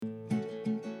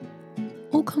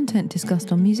All content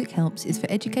discussed on Music Helps is for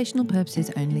educational purposes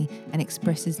only and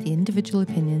expresses the individual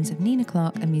opinions of Nina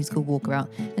Clark and Musical Walkabout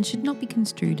and should not be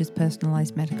construed as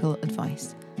personalised medical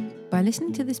advice. By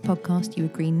listening to this podcast, you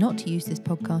agree not to use this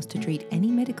podcast to treat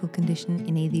any medical condition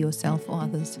in either yourself or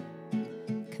others.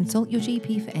 Consult your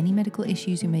GP for any medical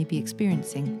issues you may be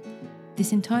experiencing.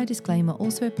 This entire disclaimer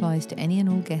also applies to any and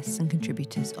all guests and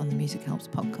contributors on the Music Helps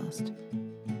podcast.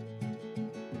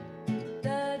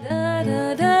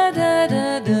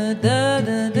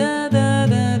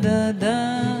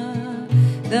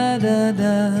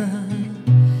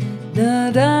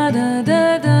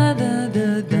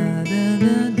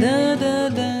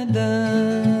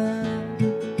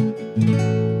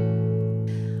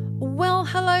 Well,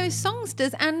 hello,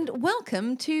 songsters, and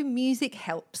welcome to Music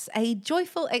Helps, a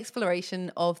joyful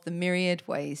exploration of the myriad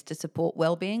ways to support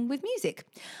well-being with music.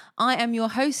 I am your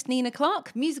host, Nina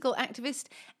Clark, musical activist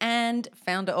and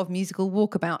founder of Musical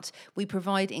Walkabout. We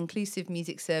provide inclusive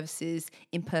music services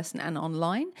in person and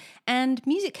online, and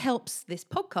Music Helps, this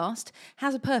podcast,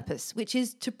 has a purpose, which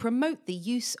is to promote the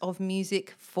use of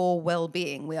music for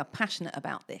well-being. We are passionate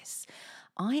about this.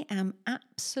 I am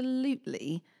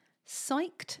absolutely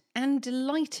psyched and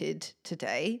delighted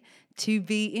today to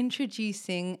be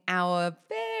introducing our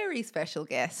very special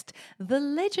guest, the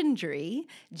legendary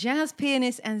jazz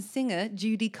pianist and singer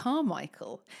Judy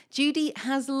Carmichael. Judy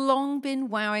has long been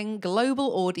wowing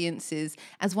global audiences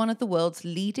as one of the world's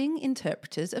leading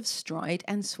interpreters of stride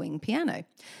and swing piano.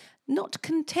 Not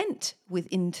content with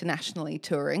internationally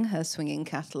touring her swinging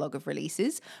catalogue of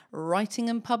releases, writing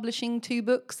and publishing 2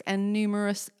 books and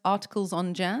numerous articles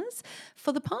on jazz,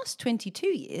 for the past 22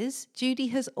 years, Judy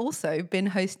has also been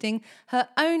hosting her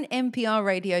own NPR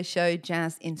radio show,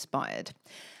 Jazz Inspired.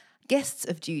 Guests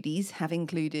of Judy's have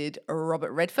included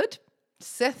Robert Redford,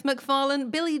 Seth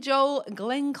MacFarlane, Billy Joel,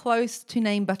 Glenn Close, to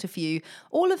name but a few,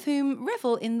 all of whom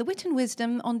revel in the wit and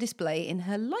wisdom on display in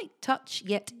her light touch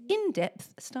yet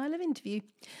in-depth style of interview.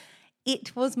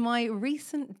 It was my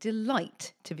recent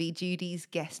delight to be Judy's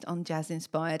guest on Jazz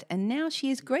Inspired, and now she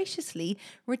is graciously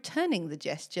returning the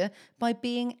gesture by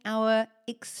being our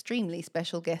extremely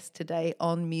special guest today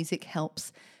on Music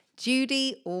Helps.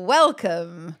 Judy,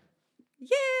 welcome.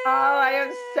 Yay! Oh, I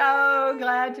am so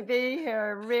glad to be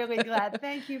here. Really glad.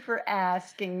 Thank you for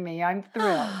asking me. I'm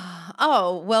thrilled.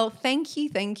 Oh, well, thank you.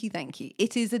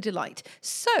 It is a delight.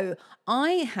 So I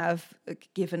have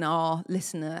given our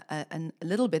listener a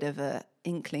little bit of an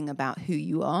inkling about who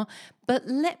you are, but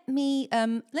let me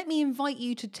invite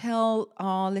you to tell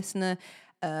our listener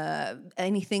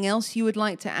anything else you would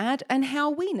like to add and how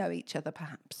we know each other,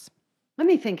 perhaps. Let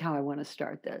me think how I want to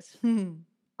start this.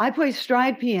 I play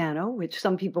stride piano, which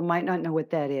some people might not know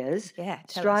what that is. Yeah,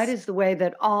 stride is the way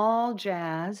that all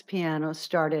jazz piano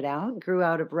started out, grew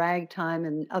out of ragtime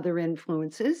and other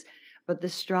influences. But the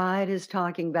stride is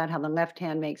talking about how the left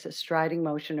hand makes a striding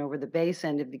motion over the bass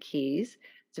end of the keys.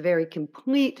 It's a very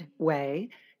complete way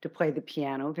to play the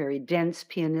piano, very dense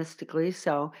pianistically,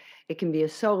 so it can be a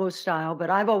solo style,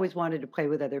 but I've always wanted to play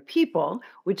with other people,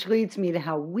 which leads me to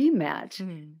how we met,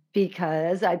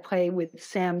 because I play with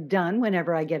Sam Dunn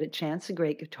whenever I get a chance, a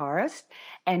great guitarist,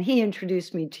 and he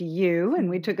introduced me to you, and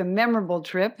we took a memorable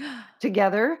trip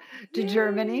together to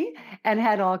Germany and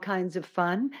had all kinds of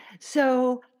fun.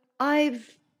 So I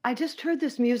just heard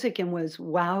this music and was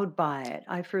wowed by it.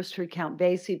 I first heard Count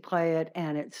Basie play it,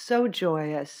 and it's so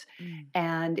joyous.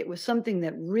 And it was something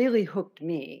that really hooked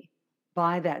me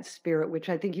by that spirit, which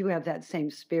I think you have that same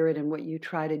spirit in what you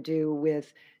try to do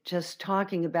with just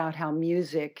talking about how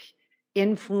music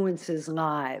influences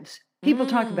lives. People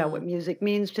talk about what music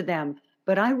means to them,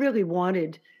 but I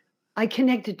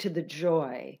connected to the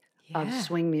joy of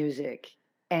swing music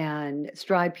and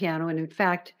stride piano. And in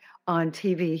fact, on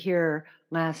TV here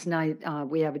last night,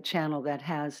 we have a channel that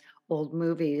has old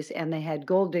movies, and they had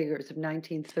Gold Diggers of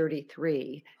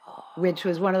 1933, which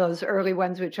was one of those early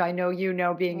ones, which I know you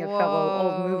know, being a fellow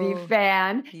old movie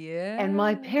fan. Yeah. And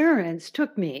my parents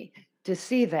took me to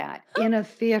see that in a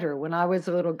theater when I was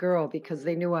a little girl, because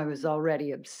they knew I was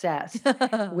already obsessed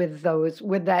with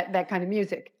that kind of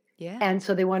music. Yeah. And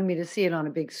so they wanted me to see it on a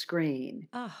big screen.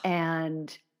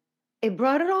 And it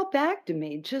brought it all back to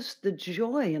me, just the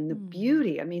joy and the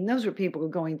beauty. I mean, those were people who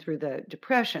were going through the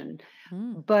Depression,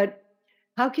 but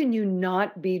how can you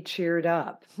not be cheered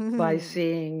up by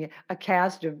seeing a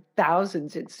cast of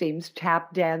thousands, it seems,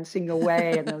 tap dancing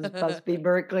away and those Busby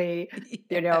Berkeley,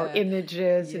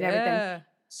 images and everything.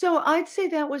 So I'd say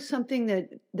that was something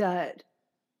that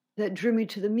drew me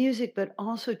to the music, but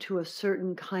also to a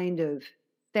certain kind of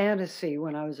fantasy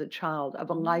when I was a child of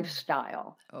a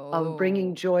lifestyle of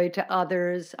bringing joy to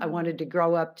others. I wanted to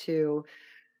grow up to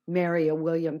marry a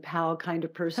William Powell kind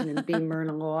of person and be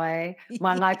Myrna Loy.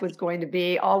 My life was going to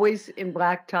be always in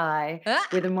black tie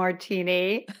with a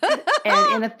martini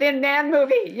and in a Thin Man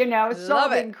movie, Love it.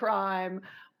 solving crime,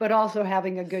 but also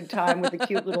having a good time with a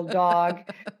cute little dog,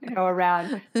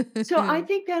 around. So I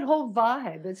think that whole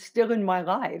vibe is still in my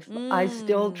life. I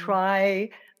still try.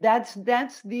 That's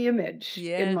the image in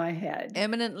Yeah. my head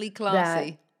Eminently that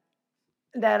classy.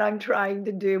 I'm trying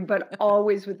to do, but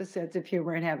always with a sense of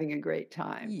humor and having a great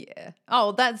time. Yeah.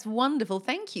 Oh, that's wonderful.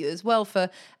 Thank you as well for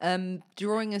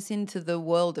drawing us into the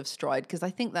world of stride, because I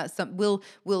think that's something we'll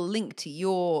link to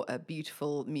your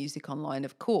beautiful music online,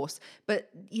 of course. But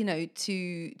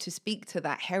to speak to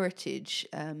that heritage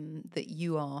that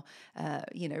you are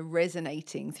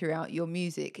resonating throughout your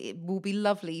music, it will be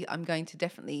lovely. I'm going to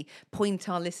definitely point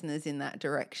our listeners in that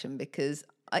direction, because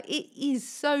it is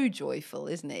so joyful,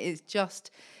 isn't it? It's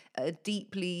just a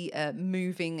deeply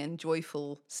moving and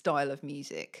joyful style of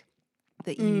music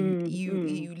that you Mm, you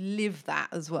mm. you live that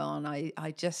as well, and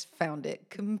I just found it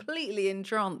completely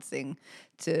entrancing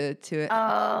to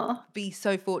Oh. be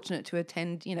so fortunate to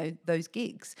attend those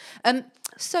gigs.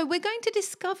 So we're going to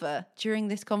discover during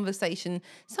this conversation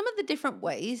some of the different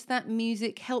ways that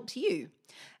music helps you,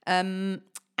 um,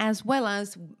 as well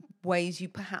as ways you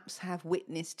perhaps have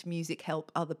witnessed music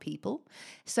help other people.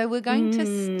 So we're going to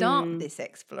start Mm. this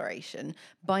exploration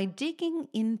by digging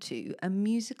into a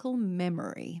musical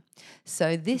memory.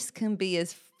 So this can be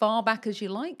as far back as you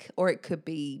like, or it could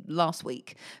be last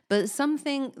week, but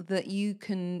something that you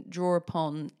can draw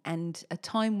upon and a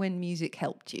time when music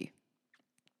helped you.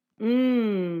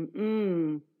 Mm,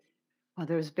 mm. Well,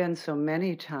 there's been so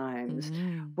many times.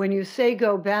 Mm. When you say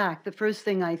go back, the first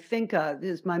thing I think of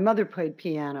is my mother played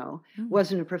piano, Mm.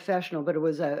 wasn't a professional, but it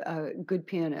was a good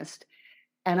pianist.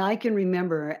 And I can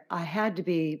remember I had to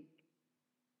be,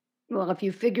 well, if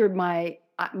you figured my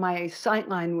sight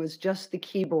line was just the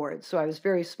keyboard, so I was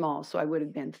very small, so I would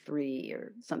have been 3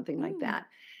 or something like Mm. that.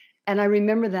 And I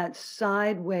remember that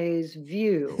sideways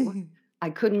view. I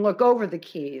couldn't look over the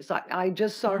keys. I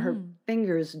just saw her Mm.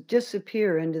 fingers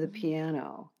disappear into the Mm.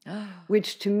 piano, Oh.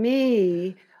 which to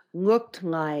me looked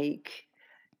like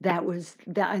that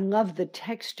I love the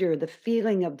texture, the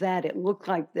feeling of that. It looked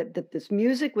like that this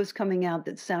music was coming out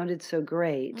that sounded so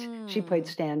great. She played Mm.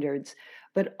 standards,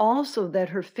 but also that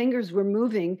her fingers were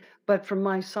moving, but from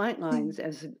my sight lines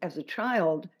as a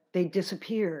child, they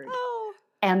disappeared Oh.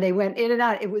 and they went in and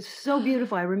out. It was so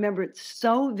beautiful. I remember it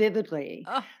so vividly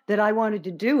Oh. that I wanted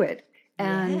to do it.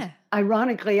 And Yeah.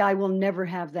 ironically, I will never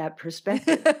have that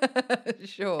perspective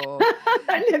Sure.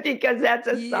 because that's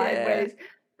a Yeah. sideways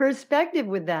perspective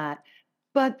with that.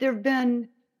 But there have been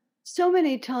so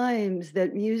many times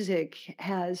that music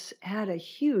has had a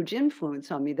huge influence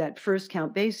on me. That first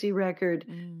Count Basie record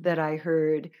Mm. that I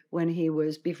heard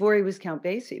before he was Count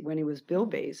Basie, when he was Bill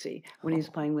Mm. Basie, when he was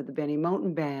Oh. playing with the Benny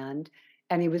Moten Band,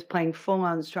 and he was playing full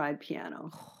on stride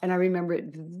piano. And I remember it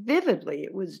vividly.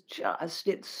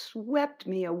 It swept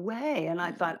me away. And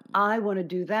I thought, I want to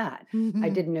do that. I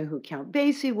Mm. didn't know who Count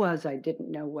Basie was. I didn't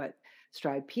know what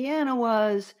stride piano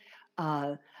was.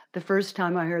 Uh, the first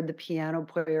time I heard the piano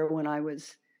player when I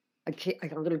was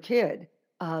like a little kid,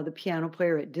 the piano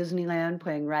player at Disneyland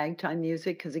playing ragtime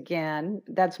music, because again,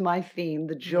 that's my theme,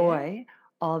 the Yeah. joy,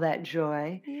 all that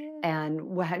joy, Yeah. and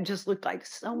what just looked like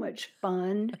so much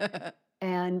fun.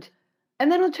 And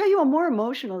and then I'll tell you a more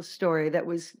emotional story that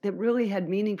really had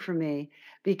meaning for me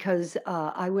because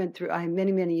I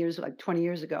many years, like 20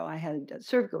 years ago, I had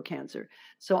cervical cancer.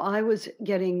 So I was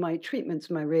getting my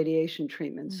treatments, my radiation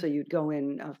treatments. So Mm. you'd go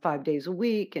in 5 days a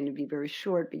week and it'd be very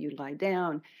short, but you'd lie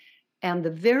down. And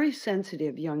the very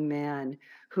sensitive young man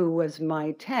who was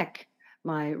my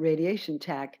radiation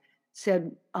tech,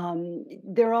 said,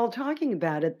 they're all talking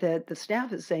about it, that the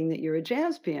staff is saying that you're a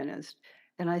jazz pianist.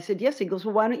 And I said, yes. He goes,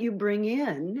 well, why don't you bring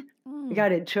in, Mm.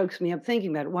 God, it chokes me up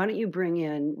thinking about it. Why don't you bring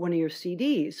in one of your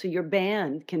CDs so your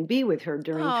band can be with her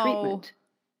during Oh, treatment?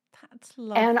 that's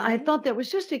And I lovely. thought that was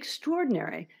just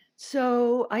extraordinary.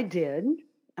 So I did.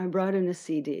 I brought in a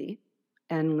CD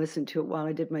and listened to it while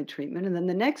I did my treatment. And then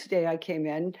the next day I came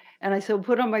in and I said, "Well,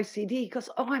 put on my CD." He goes,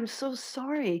 "Oh, I'm so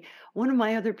sorry. One of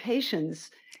my other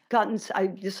patients I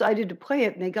decided to play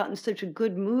it and they got in such a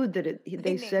good mood that They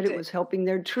they said nicked it it. was helping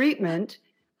their treatment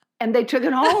and they took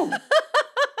it home."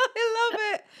 I love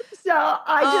it. So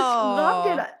I just loved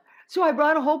it. Oh, So I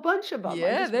brought a whole bunch of them. I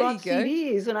yeah, just there you brought go.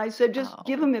 CDs and I said, just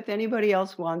give Oh. them if anybody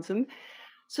else wants them.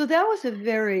 So that was a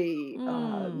very,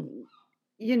 Mm.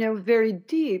 very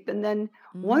deep. And then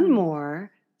one Mm.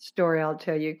 more story I'll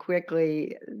tell you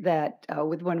quickly that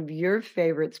with one of your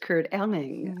favorites, Kurt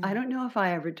Elling. I Mm. don't know if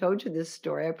I ever told you this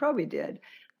story. I probably did.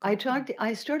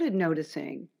 I started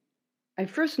noticing, I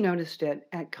first noticed it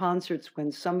at concerts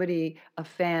when somebody, a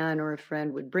fan or a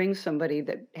friend, would bring somebody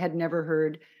that had never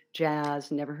heard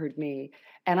jazz, never heard me.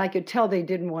 And I could tell they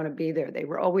didn't want to be there. They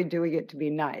were always doing it to be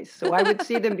nice. So I would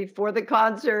see them before the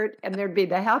concert, and there'd be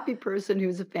the happy person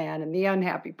who's a fan and the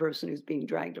unhappy person who's being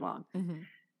dragged along. Mm-hmm.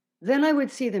 Then I would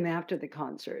see them after the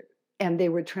concert, and they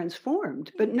were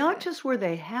transformed, but not Yeah. just were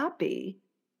they happy,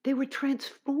 they were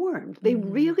transformed. They Mm.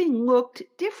 really looked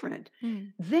different.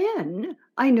 Mm. Then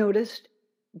I noticed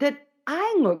that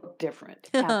I looked different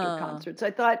after concerts. I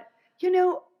thought, you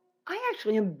know, I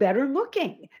actually am better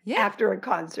looking Yeah. after a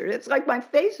concert. It's like my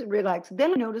face is relaxed.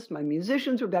 Then I noticed my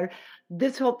musicians were better.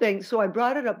 This whole thing. So I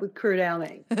brought it up with Kurt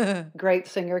Elling, great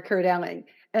singer Kurt Elling.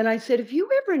 And I said, have you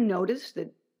ever noticed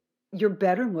that you're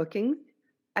better looking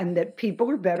and that people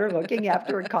are better looking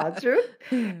after a concert?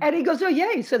 And he goes, oh,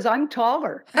 yeah. He says, I'm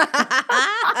taller.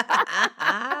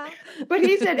 But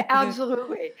he said,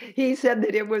 absolutely. He said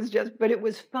that it was just, but it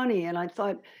was funny. And I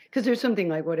thought, because there's something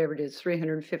like whatever it is,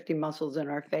 350 muscles in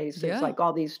our face. There's Yeah. like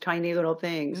all these tiny little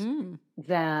things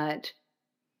that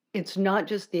it's not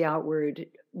just the outward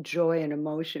joy and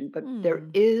emotion, but there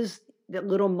is that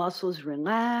little muscles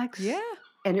relax. Yeah.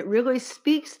 And it really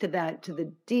speaks to that, to the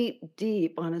deep,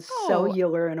 deep on a Oh,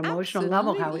 cellular and emotional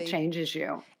level, how it absolutely. changes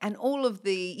you. And all of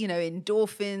the,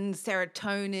 endorphins,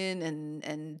 serotonin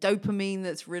and dopamine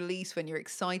that's released when you're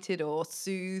excited or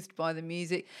soothed by the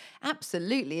music.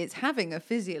 Absolutely. It's having a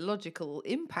physiological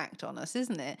impact on us,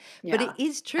 isn't it? But it Yeah,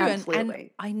 is true. And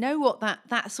absolutely. I know what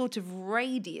that sort of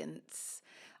radiance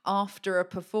after a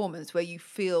performance where you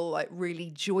feel like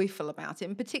really joyful about it,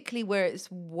 and particularly where it's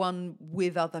one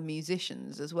with other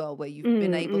musicians as well, where you've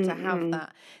been Mm, able to mm, have mm.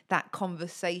 that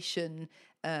conversation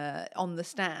on the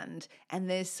stand, and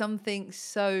there's something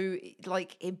so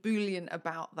like ebullient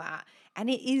about that,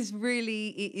 and it is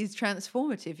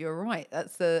transformative. You're right,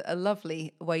 that's a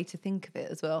lovely way to think of it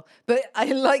as well. But I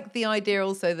like the idea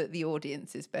also that the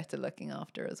audience is better looking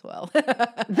after as well.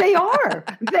 They are.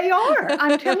 They are.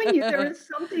 I'm telling you, there is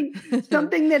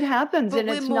something that happens, But and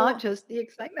we're it's not more, just the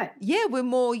excitement. yeah, we're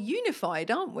more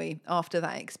unified, aren't we, after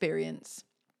that experience?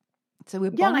 So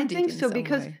we're Yeah, I bonded think in so some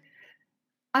because way.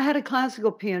 I had a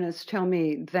classical pianist tell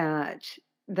me that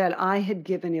I had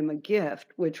given him a gift,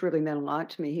 which really meant a lot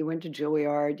to me. He went to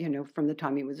Juilliard, from the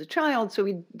time he was a child, so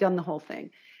he'd done the whole thing.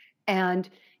 And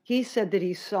he said that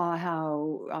he saw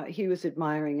how he was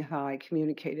admiring how I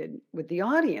communicated with the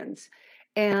audience.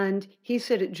 And he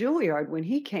said at Juilliard, when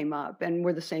he came up, and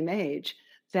we're the same age,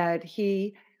 that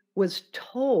he was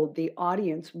told the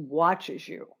audience watches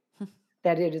you,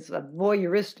 that it is a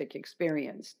voyeuristic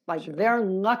experience. Like Sure. they're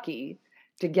lucky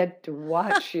to get to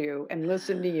watch you and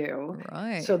listen to you.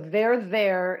 So Right. they're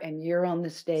there and you're on the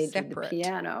stage with the Separate.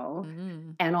 piano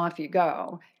Mm. and off you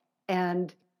go.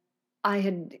 And I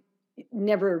had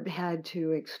never had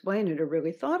to explain it or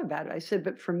really thought about it. I said,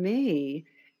 but for me,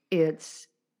 it's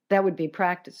that would be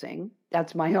practicing.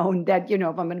 That's my own, that, if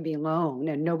I'm going to be alone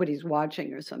and nobody's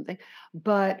watching or something.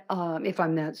 But if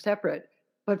I'm that separate.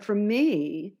 But for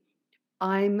me,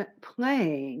 I'm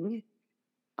playing,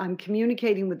 I'm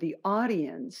communicating with the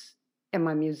audience and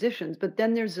my musicians, but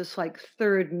then there's this like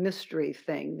third mystery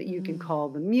thing that you can Mm. call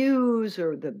the muse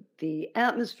or the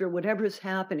atmosphere, whatever is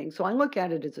happening. So I look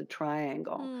at it as a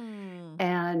triangle. Mm.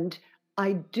 And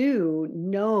I do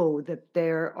know that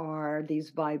there are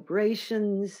these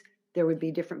vibrations. There would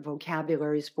be different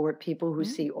vocabularies for it. People who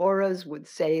see auras would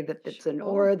say that it's an Sure.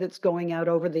 aura that's going out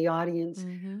over the audience.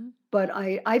 Mm-hmm. But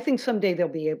I think someday they'll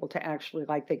be able to actually,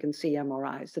 like they can see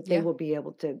MRIs, that they Yeah. will be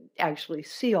able to actually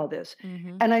see all this.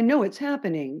 Mm-hmm. And I know it's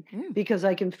happening because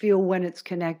I can feel when it's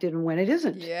connected and when it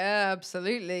isn't. Yeah,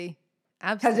 absolutely.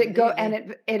 Because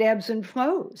Absolutely. it ebbs and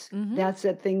flows. Mm-hmm. That's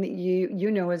that thing that you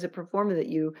know as a performer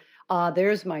that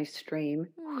there's my stream,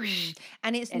 whoosh,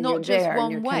 And it's and you're not just there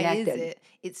and you're one way, is connected. it?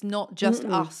 It's not just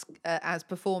Mm-mm. us as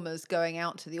performers going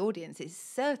out to the audience. It's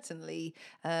certainly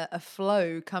a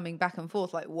flow coming back and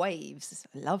forth like waves.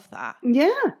 I love that.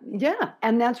 Yeah, yeah.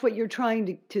 And that's what you're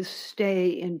trying to stay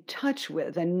in touch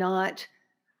with and not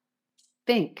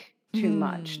think too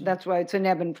much. Mm. That's why it's an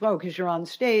ebb and flow because you're on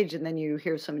stage and then you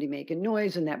hear somebody making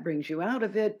noise and that brings you out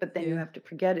of it, but then you Yeah. have to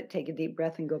forget it, take a deep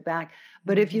breath and go back.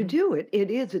 But if you Mm-hmm. do it,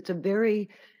 it's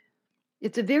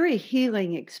a very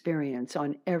healing experience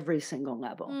on every single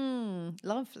level.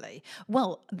 Lovely.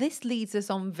 Well, this leads us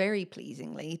on very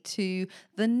pleasingly to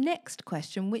the next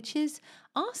question, which is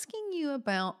asking you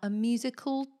about a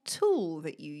musical tool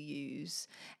that you use.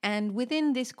 And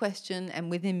within this question and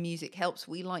within Music Helps,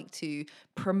 we like to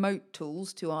promote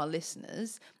tools to our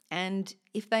listeners. And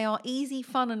if they are easy,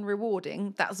 fun, and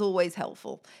rewarding, that's always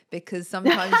helpful, because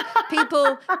sometimes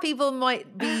people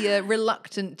might be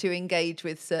reluctant to engage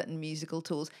with certain musical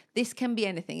tools. This can be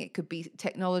anything. It could be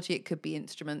technology, it could be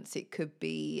instruments, it could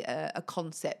be a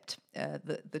concept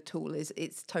that the tool is.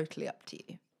 It's totally up to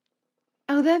you.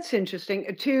 Oh, that's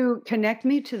interesting. To connect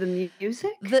me to the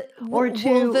music or That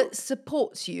to,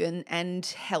 supports you and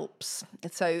helps.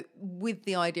 So with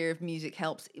the idea of Music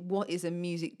Helps, what is a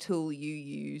music tool you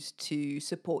use to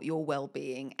support your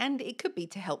well-being? And it could be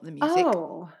to help the music.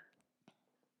 oh,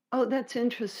 oh, that's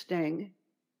interesting.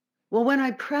 Well, when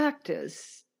I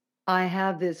practice, I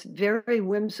have this very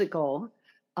whimsical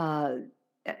uh,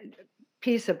 uh,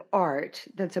 piece of art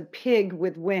that's a pig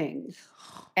with wings.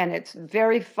 And it's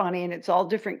very funny and it's all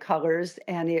different colors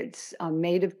and it's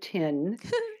made of tin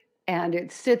and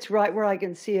it sits right where I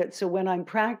can see it. So when I'm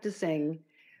practicing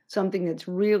something that's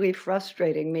really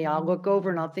frustrating me, I'll look over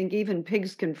and I'll think even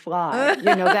pigs can fly.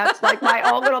 That's like my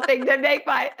own little thing to make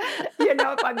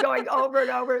if I'm going over and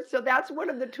over. So that's one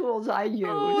of the tools I Oh, use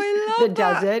I that love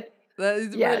does that. it. That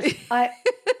is Yes. really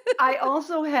I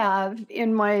also have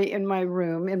in my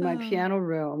room, in my piano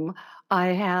room, I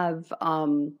have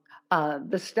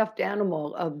the stuffed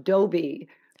animal of Dobby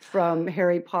from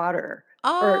Harry Potter.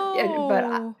 Or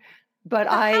Oh, but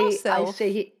the I house I say elf.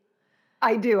 he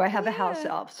I do. I have a house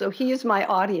Yeah. elf. So he is my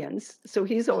audience. So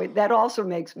he's always, that also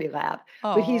makes me laugh.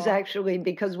 But he's Oh, actually,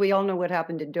 because we all know what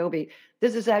happened to Dobby,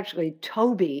 this is actually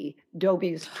Toby,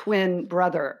 Dobby's twin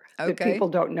brother that okay. people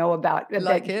don't know about. That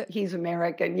Like it. he's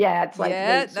American. Yeah, it's like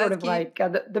Yeah, the sort that's of cute.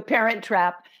 like the Parent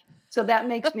Trap. So that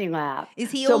makes me laugh.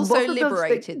 Is he So also both of those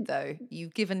things. liberated though?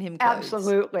 You've given him clothes.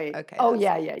 Absolutely. Okay, Oh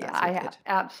yeah, yeah, yeah. that's all I have good.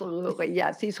 absolutely.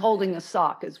 Yes, he's holding a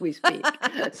sock as we speak.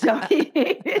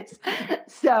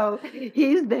 So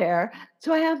he's there.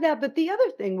 So I have that. But the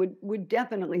other thing would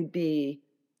definitely be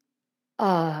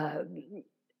uh,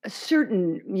 a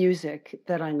certain music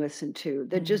that I listen to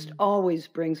that just Mm, always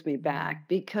brings me mm. back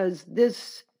because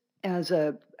this, as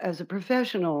a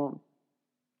professional,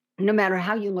 no matter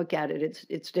how you look at it,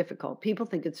 it's difficult. People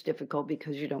think it's difficult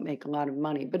because you don't make a lot of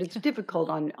money, but it's difficult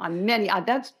on many.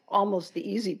 That's almost the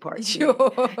easy part to me.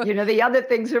 Sure. The other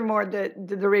things are more the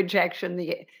rejection,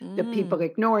 the people Mm.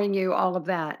 ignoring you, all of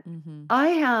that. Mm-hmm. I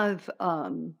have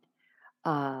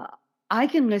uh, I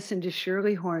can listen to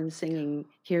Shirley Horn singing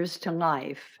 "Here's to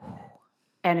Life,"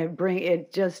 and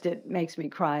it makes me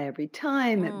cry every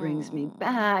time. It brings me Oh.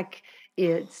 back.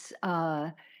 It's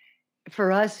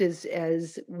for us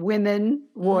as women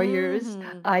warriors,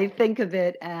 Mm-hmm. I think of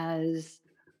it as,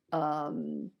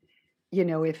 um,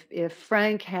 if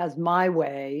Frank has my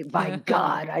way, by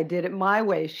God, I did it my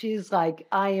way. She's like,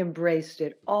 I embraced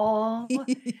it all, and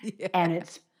Yeah.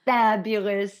 it's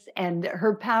fabulous, and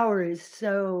her power is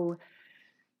so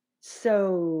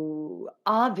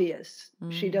obvious.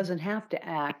 She Mm. doesn't have to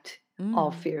act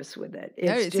all Mm. fierce with it.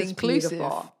 No, It's it's just inclusive.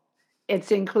 beautiful.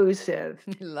 It's inclusive.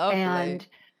 Lovely. And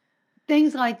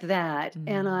things like that.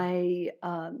 And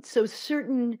Mm. so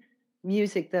certain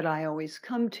music that I always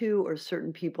come to, or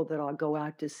certain people that I'll go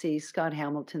out to see. Scott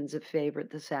Hamilton's a favorite,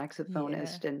 the Yeah.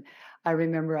 saxophonist. And I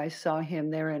remember I saw him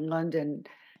there in London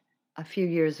a few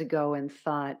years ago and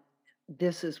thought,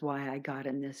 this is why I got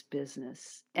in this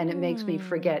business. And it makes me Mm.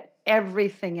 forget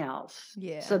everything else.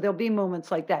 So Yeah. there'll be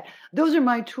moments like that. Those are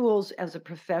my tools as a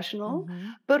professional, Mm-hmm.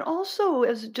 but also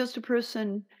as just a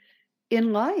person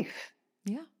in life.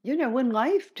 Yeah. When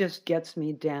life just gets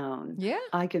me down, Yeah.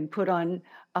 I can put on.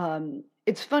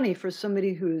 It's funny for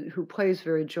somebody who plays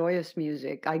very joyous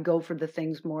music. I go for the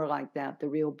things more like that, the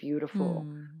real beautiful,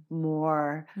 Mm.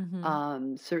 more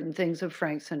Mm-hmm. certain things of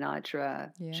Frank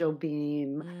Sinatra, Yeah. Joe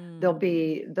Beam. There'll Mm.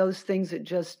 be those things that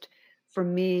just, for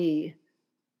me,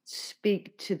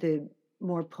 speak to the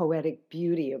more poetic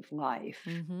beauty of life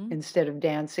Mm-hmm. instead of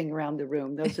dancing around the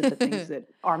room. Those are the things that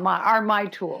are my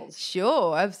tools.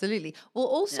 Sure, absolutely. Well,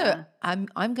 also, Yeah.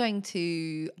 I'm going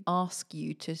to ask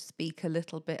you to speak a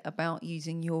little bit about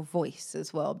using your voice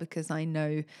as well, because I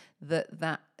know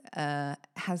that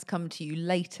has come to you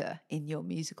later in your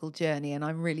musical journey, and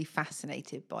I'm really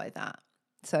fascinated by that.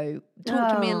 So, talk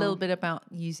to me a little Oh, bit about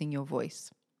using your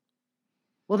voice.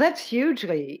 well, that's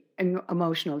hugely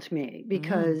emotional to me Mm.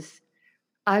 because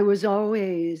I was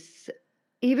always,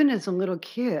 even as a little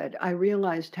kid, I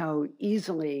realized how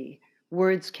easily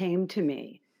words came to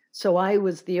me. So I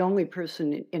was the only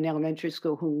person in elementary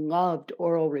school who loved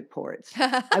oral reports.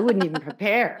 I wouldn't even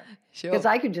prepare because Sure.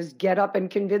 I could just get up and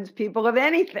convince people of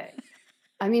anything.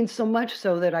 I mean, so much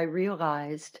so that I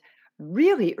realized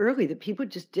really early that people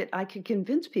just did, I could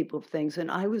convince people of things. And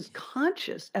I was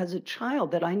conscious as a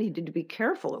child that I needed to be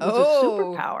careful. It was a Oh,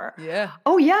 superpower. yeah.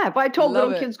 Oh, yeah. If I told Love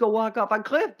little it. kids go walk off a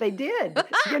cliff, they did,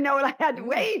 and I had to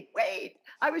wait.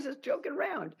 I was just joking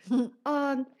around.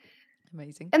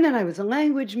 Amazing. And then I was a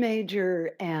language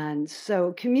major. And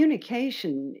so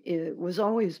communication was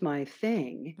always my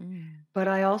thing. But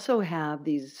I also have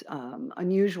these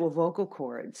unusual vocal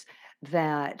cords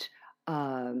that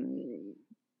um,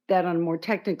 that on a more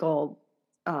technical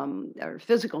or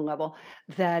physical level,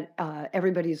 that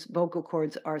everybody's vocal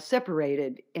cords are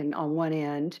separated on one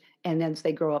end, and then as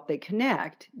they grow up, they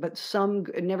connect. But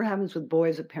it never happens with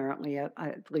boys, apparently.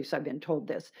 At least I've been told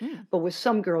this. But with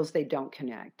some girls, they don't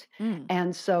connect,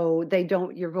 and so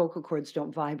your vocal cords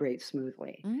don't vibrate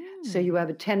smoothly. So you have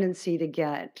a tendency to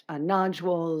get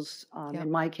nodules.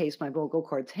 In my case, my vocal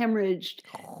cords hemorrhaged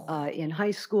in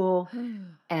high school.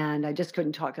 And I just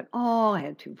couldn't talk at all. I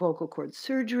had 2 vocal cord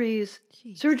surgeries.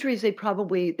 Jeez. Surgeries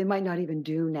they might not even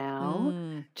do now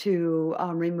to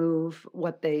remove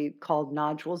what they called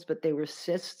nodules, but they were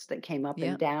cysts that came up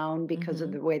and down because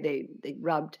of the way they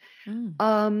rubbed.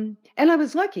 And I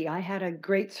was lucky. I had a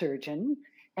great surgeon.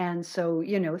 And so,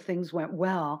 things went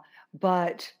well.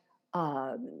 But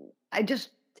I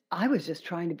was just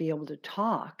trying to be able to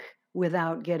talk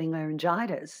without getting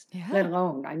laryngitis, let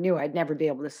alone I knew I'd never be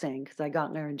able to sing because I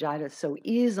got laryngitis so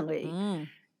easily.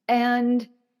 And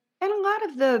a lot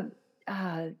of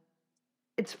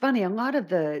it's funny, a lot of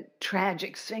the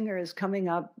tragic singers coming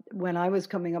up, when I was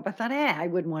coming up, I thought, I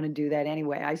wouldn't want to do that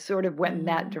anyway. I sort of went in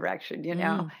that direction,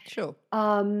 Sure.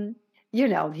 I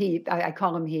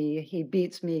call him, he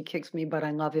beats me, kicks me, but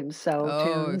I love him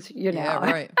so tunes, Yeah,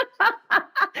 right.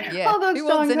 Yeah. All those Who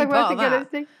wants songs any I part wasn't of going to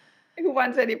that? sing. Who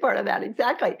wants any part of that?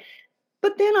 Exactly.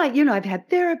 But then I've had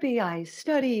therapy. I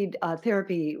studied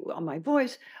therapy on my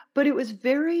voice, but it was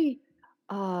very,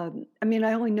 I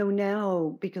only know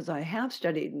now because I have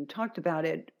studied and talked about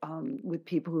it with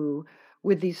people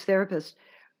with these therapists,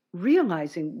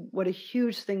 realizing what a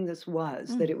huge thing this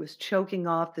was, that it was choking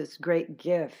off this great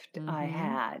gift I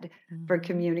had for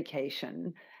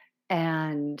communication.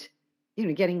 And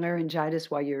getting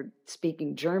laryngitis while you're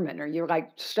speaking German, or you're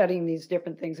like studying these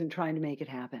different things and trying to make it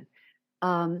happen.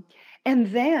 And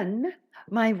then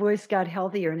my voice got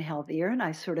healthier and healthier, and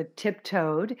I sort of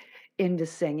tiptoed into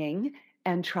singing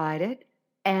and tried it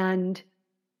and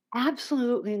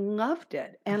absolutely loved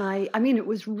it. And it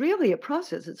was really a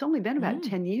process. It's only been about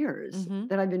 10 years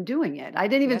that I've been doing it. I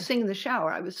didn't even sing in the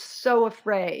shower. I was so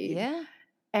afraid. Yeah.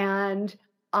 And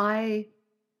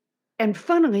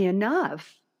funnily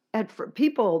enough,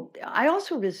 people, I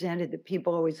also resented that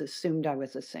people always assumed I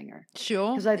was a singer.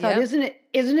 Sure. Because I thought, isn't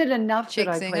it enough Chick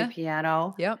that I play singer.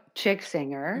 piano? Yep. Chick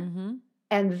singer.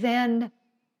 And then,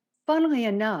 funnily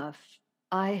enough,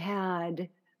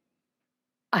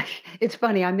 it's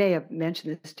funny, I may have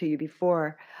mentioned this to you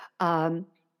before, that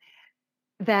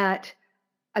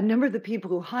a number of the people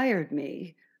who hired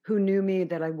me, who knew me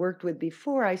that I worked with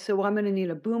before, I said, well, I'm going to need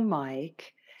a boom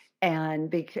mic.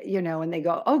 And and they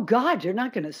go, oh God, you're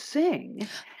not going to sing,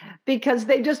 because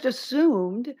they just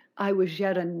assumed I was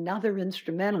yet another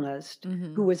instrumentalist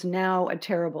who was now a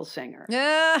terrible singer.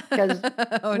 Yeah. Because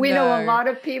we know a lot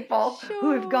of people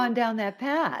who have gone down that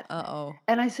path. Uh-oh.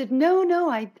 And I said, no,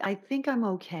 I think I'm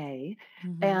okay.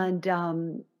 And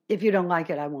if you don't like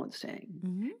it, I won't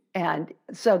sing. And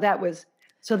so that was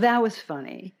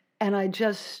funny. And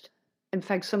in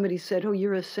fact, somebody said, oh,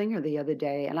 you're a singer, the other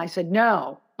day. And I said,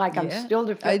 no, I'm still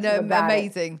defensive about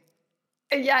amazing.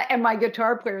 it. Yeah. And my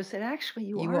guitar player said, actually,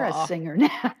 you are a singer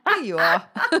now. Yeah, you are.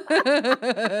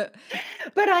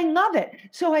 But I love it.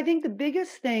 So I think the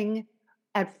biggest thing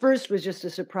at first was just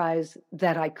a surprise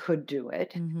that I could do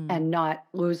it and not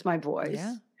lose my voice.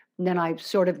 Yeah. And then I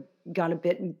sort of got a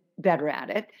bit better at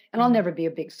it. And I'll never be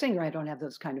a big singer. I don't have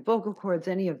those kind of vocal cords,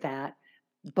 any of that.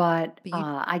 But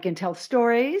I can tell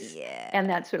stories, and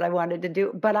that's what I wanted to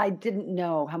do. But I didn't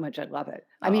know how much I'd love it.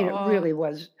 I mean, it really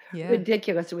was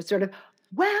ridiculous. It was sort of,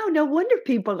 wow, no wonder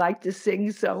people like to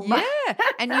sing so much. Yeah,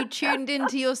 and you tuned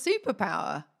into your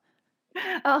superpower.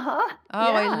 Oh,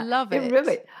 I love it. It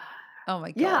really. Oh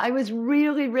my God. Yeah, I was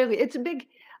really, really, it's a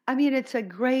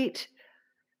great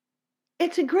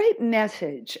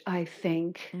message, I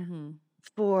think,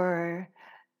 for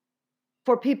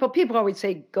people. People always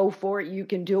say, go for it, you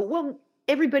can do it. Well,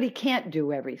 everybody can't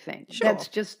do everything. Sure.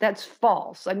 That's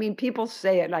false. I mean, people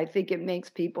say it, and I think it makes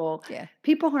people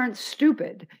aren't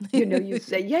stupid. You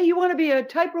say, yeah, you want to be a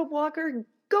tightrope walker?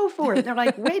 Go for it. They're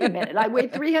like, wait a minute, I weigh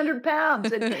 300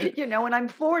 pounds and, and I'm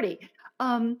 40.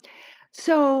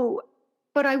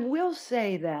 But I will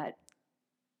say that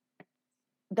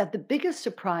that the biggest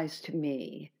surprise to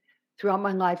me throughout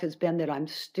my life has been that I'm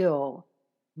still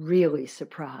really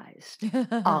surprised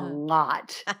a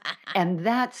lot. And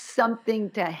that's something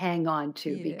to hang on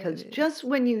to, Yeah, it because is. just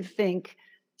when you think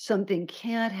something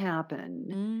can't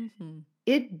happen, Mm-hmm.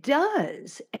 it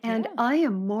does. And Yeah. I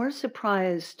am more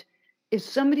surprised if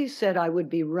somebody said I would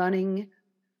be running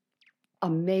a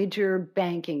major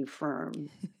banking firm.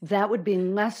 That would be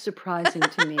less surprising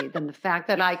to me than the fact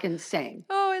that I can sing.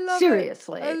 Oh, I love it. I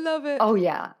Seriously. love it. Oh,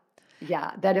 yeah.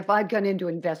 Yeah. That if I'd gone into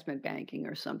investment banking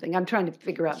or something, I'm trying to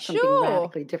figure out something Sure.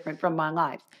 radically different from my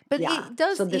life. But Yeah. it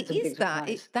does, So it that's a is big that.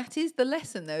 surprise. That is the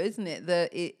lesson though, isn't it?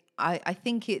 That I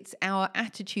think it's our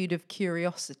attitude of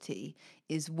curiosity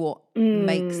is what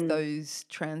makes Mm. those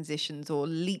transitions or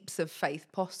leaps of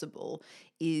faith possible,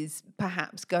 is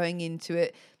perhaps going into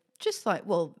it just like,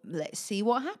 well, let's see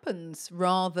what happens,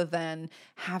 rather than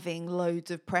having loads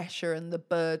of pressure and the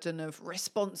burden of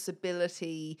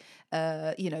responsibility,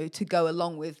 to go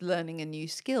along with learning a new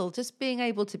skill. Just being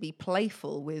able to be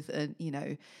playful with,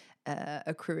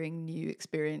 accruing new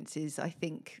experiences, I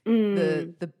think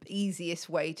Mm. the easiest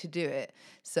way to do it.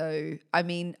 So, I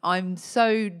mean, I'm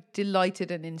so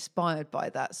delighted and inspired by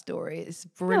that story. It's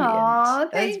brilliant. Aw,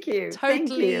 It's thank you. Thank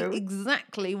totally you.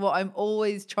 exactly what I'm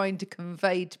always trying to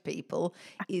convey to people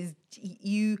is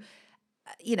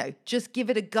just give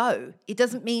it a go. It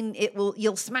doesn't mean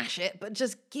you'll smash it, but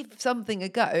just give something a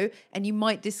go and you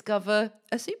might discover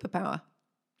a superpower,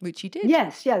 which you did.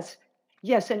 Yes, yes,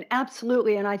 yes, and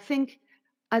absolutely. And I think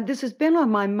this has been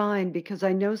on my mind because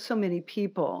I know so many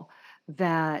people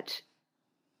that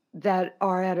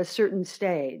are at a certain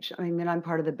stage. I mean, I'm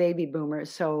part of the baby boomers,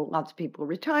 so lots of people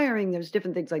retiring. There's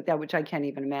different things like that, which I can't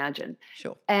even imagine.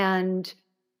 Sure. And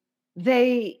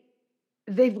they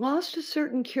they've lost a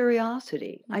certain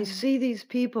curiosity. I Mm. see these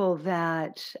people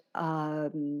that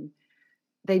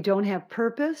they don't have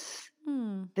purpose.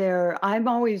 Hmm. I'm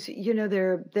always,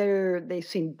 they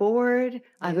seem bored.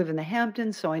 I Yeah. live in the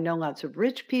Hamptons, so I know lots of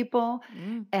rich people.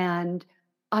 Mm. And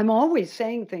I'm always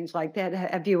saying things like that.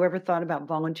 Have you ever thought about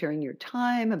volunteering your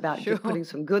time, about Sure. putting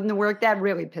some good in the work? That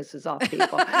really pisses off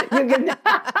people. You can,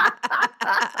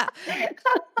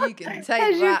 You can take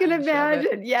as you that can and shove it.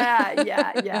 imagine. Yeah,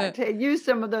 yeah, yeah. To use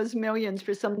some of those millions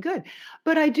for some good.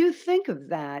 But I do think of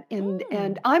that, and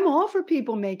Mm. I'm all for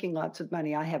people making lots of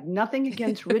money. I have nothing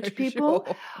against rich people,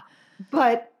 Sure.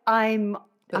 but But I'm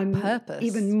even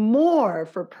purpose. more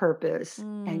for purpose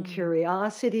and Mm.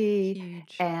 curiosity,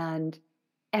 Huge. and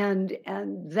and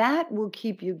that will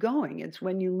keep you going. It's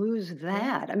when you lose Yeah.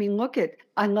 that. I mean,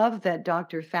 I love that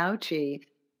Dr. Fauci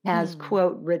has, Hmm.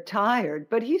 quote, retired,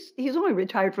 but he's only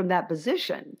retired from that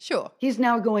position. Sure. He's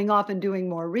now going off and doing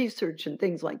more research and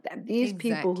things like that. These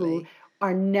people who Exactly.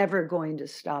 are never going to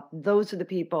stop, those are the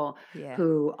people Yeah.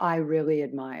 who I really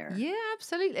admire. Yeah,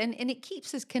 absolutely. And it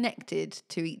keeps us connected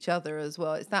to each other as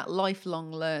well. It's that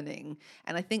lifelong learning.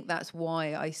 And I think that's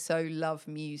why I so love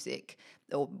music,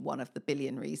 or one of the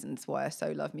billion reasons why I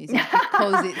so love music, is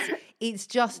because it's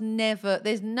just never,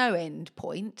 there's no end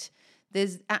point.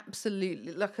 There's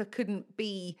absolutely, like, I couldn't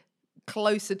be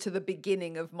closer to the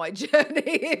beginning of my journey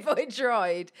if I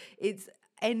tried. It's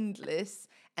endless.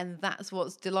 And that's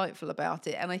what's delightful about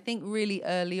it. And I think really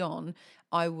early on,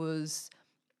 I was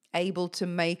able to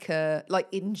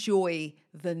enjoy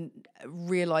the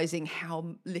realizing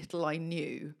how little I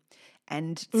knew,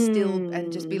 and just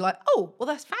be Mm. like, oh well,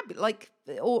 that's fabulous, like,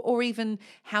 or even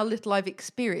how little I've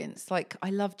experienced. Like,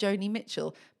 I love Joni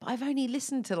Mitchell, but I've only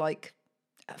listened to like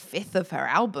a fifth of her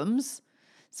albums,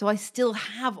 so I still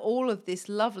have all of this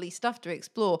lovely stuff to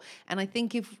explore. And I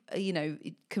think if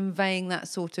conveying that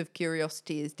sort of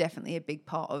curiosity is definitely a big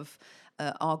part of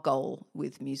our goal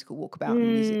with Musical Walkabout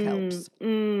and Music Mm, Helps.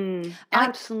 I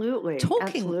absolutely,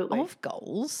 Talking absolutely. of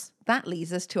goals, that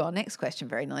leads us to our next question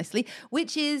very nicely,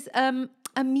 which is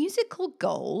a musical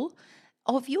goal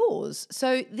of yours.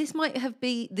 So this might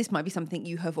be something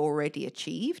you have already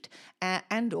achieved,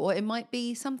 and or it might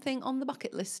be something on the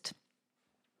bucket list.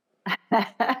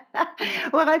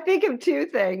 Well, I think of two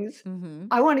things. Hmm.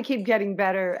 I want to keep getting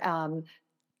better.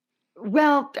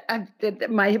 Well,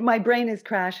 my brain is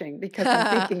crashing because I'm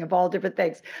thinking of all different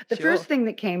things. The Sure. first thing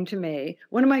that came to me,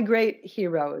 one of my great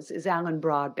heroes is Alan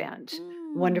Broadbent,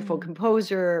 wonderful Mm,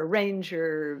 composer,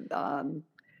 arranger,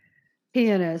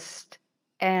 pianist,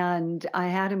 and I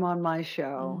had him on my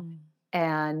show, mm,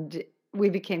 and we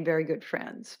became very good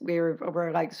friends.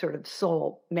 We're like sort of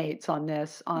soul mates on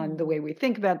this, on the mm. way we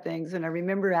think about things. And I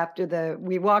remember after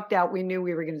we walked out, we knew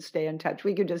we were going to stay in touch.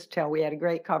 We could just tell we had a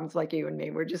great conference, like you and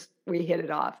me. We hit it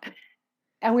off.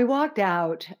 And we walked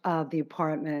out of the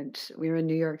apartment. We were in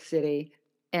New York City,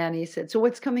 And he said, "So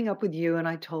what's coming up with you?" And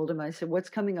I told him, I said, "What's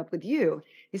coming up with you?"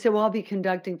 He said, "Well, I'll be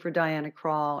conducting for Diana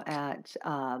Krall at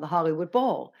the Hollywood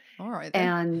Bowl." All right then.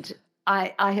 And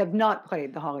I have not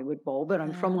played the Hollywood Bowl, but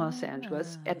I'm from Los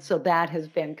Angeles. Ah, And so that has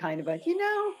been kind of a,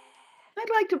 I'd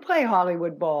like to play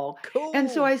Hollywood Bowl. And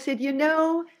so cool. I said,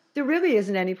 there really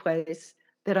isn't any place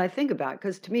that I think about,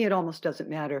 because to me, it almost doesn't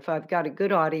matter. If I've got a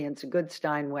good audience, a good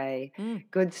Steinway, Mm,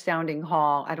 good sounding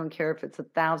hall, I don't care if it's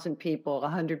 1,000 people,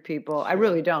 100 people, I sure.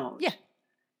 really don't. Yeah.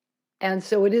 And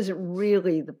so it isn't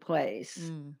really the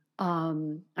place.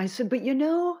 Mm. I said, but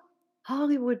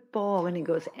Hollywood Bowl. And he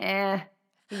goes, eh.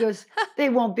 He goes, they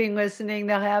won't be listening.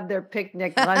 They'll have their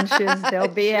picnic lunches. They'll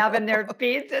be having their Sure.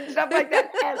 pizza and stuff like that.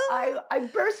 And I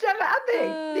burst out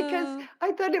laughing because Uh,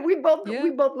 I thought that we yeah.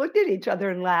 both looked at each other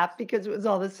and laughed because it was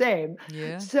all the same.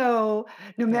 Yeah. So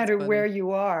no That's matter where funny.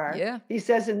 you are, Yeah. he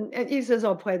says, and he says,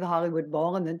 I'll play the Hollywood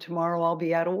Bowl, and then tomorrow I'll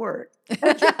be out of work.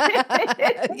 Yeah. So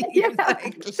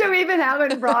Exactly. even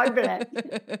Alan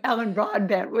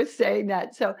Broadbent was saying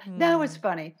that. So that was Hmm.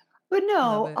 funny. But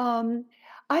Love no, it.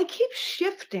 I keep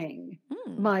shifting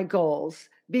Mm. my goals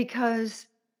because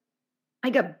I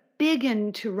got big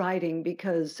into writing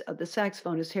because the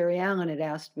saxophonist Harry Allen had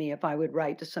asked me if I would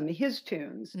write to some of his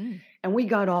tunes. Mm. And we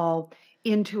got all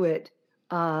into it.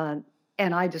 Uh,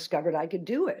 and I discovered I could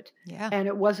do it. Yeah. And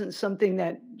it wasn't something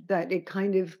that it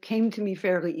kind of came to me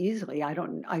fairly easily.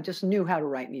 I just knew how to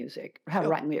write music, how to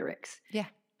Sure. write lyrics. Yeah.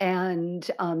 And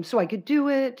so I could do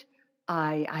it.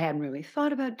 I hadn't really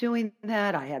thought about doing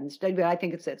that. I hadn't studied, but I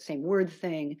think it's that same word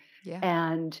thing. Yeah.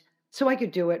 And so I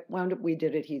could do it. Wound up, we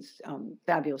did it. He's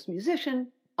fabulous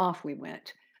musician. Off we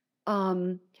went.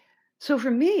 Um, so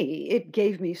for me, it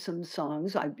gave me some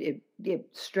songs. It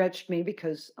stretched me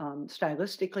because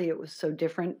stylistically it was so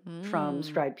different from Mm.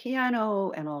 stride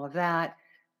piano and all of that.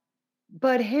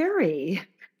 But Harry,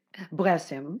 bless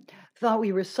him, thought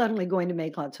we were suddenly going to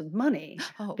make lots of money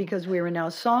Oh. because we were now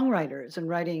songwriters and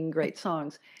writing great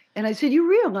songs. And I said, you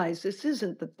realize this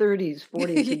isn't the 30s,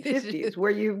 40s, and 50s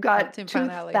where you've Not got Tim Pan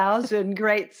Alley. 2,000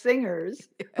 great singers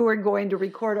Yeah. who are going to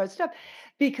record our stuff.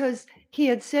 Because he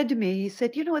had said to me, he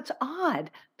said, it's odd.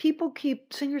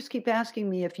 Singers keep asking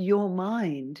me if you'll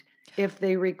mind if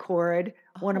they record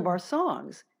one of Oh. our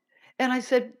songs. And I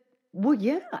said, well,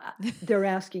 yeah, they're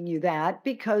asking you that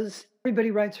because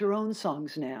everybody writes their own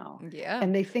songs now. Yeah.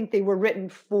 And they think they were written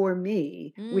for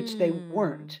me, which they Mm.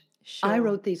 weren't. I Sure.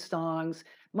 wrote these songs.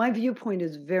 My viewpoint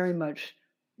is very much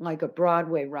like a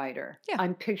Broadway writer. Yeah.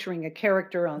 I'm picturing a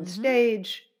character on Mm-hmm.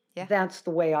 stage. Yeah. That's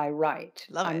the way I write.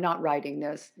 Love I'm it. not writing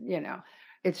this,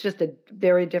 It's just a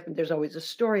very different, there's always a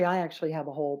story. I actually have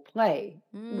a whole play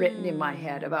written in my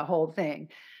head of Mm. a whole thing.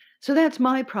 So that's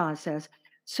my process.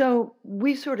 So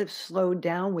we sort of slowed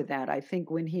down with that, I think,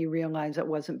 when he realized it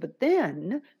wasn't. But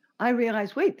then I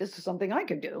realized, wait, this is something I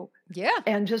could do. Yeah.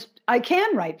 And I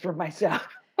can write for myself.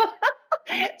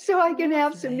 So I can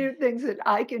have some new Lovely. things that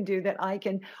I can do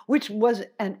which wasn't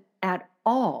at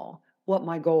all what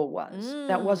my goal was.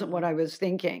 That wasn't what Mm. I was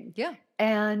thinking. Yeah.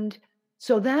 And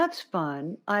so that's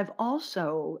fun. I've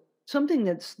also, something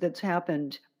that's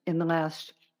happened in the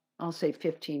last, I'll say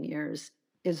 15 years,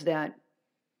 is that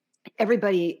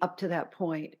everybody up to that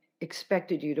point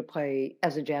expected you to play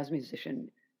as a jazz musician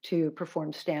to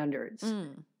perform standards.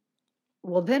 Mm.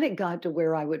 Well, then it got to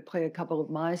where I would play a couple of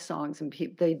my songs and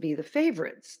they'd be the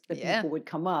favorites that Yeah. people would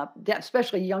come up,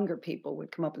 especially younger people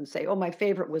would come up and say, oh, my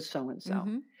favorite was so and so.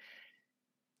 Mm-hmm.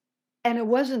 And it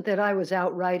wasn't that I was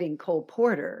out writing Cole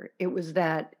Porter, it was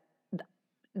that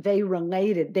they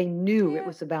related, they knew it Yeah.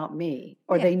 was about me,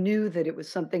 or Yeah. they knew that it was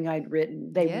something I'd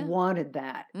written. They Yeah. wanted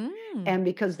that. Mm. And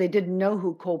because they didn't know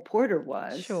who Cole Porter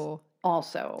was, Sure.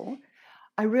 also,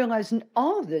 I realized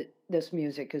all of this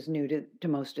music is new to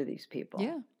most of these people.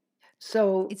 Yeah.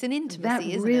 So It's an that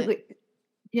intimacy, isn't it? really,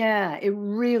 yeah, it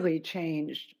really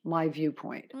changed my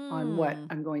viewpoint on what Mm.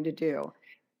 I'm going to do.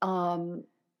 Um,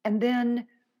 and then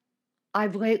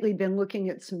I've lately been looking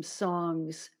at some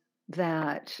songs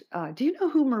that, do you know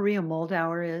who Maria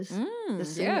Moldauer is? The Mm.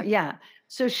 singer? Yeah. Yeah.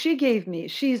 So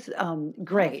she's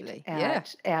great Lovely. Yeah.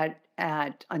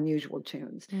 at unusual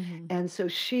tunes. Mm-hmm. And so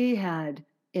she had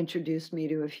introduced me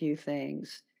to a few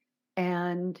things.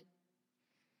 And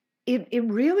it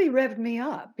really revved me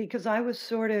up because I was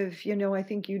sort of, I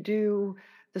think you do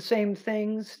the same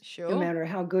things no Sure. matter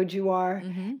how good you are.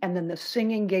 Mm-hmm. And then the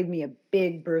singing gave me a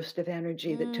big burst of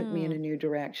energy that took me in a Mm. new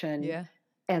direction. Yeah.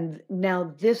 And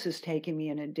now this is taking me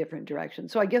in a different direction.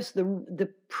 So I guess the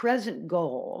present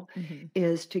goal Mm-hmm.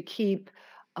 is to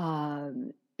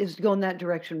is to go in that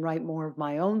direction, write more of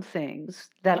my own things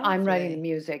that I'm writing the Lovely.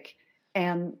 music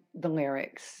and the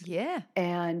lyrics, Yeah.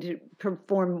 and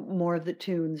perform more of the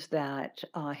tunes that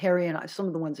Harry and I, some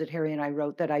of the ones that Harry and I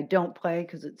wrote that I don't play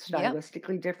because it's Yep.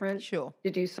 stylistically different, Sure. to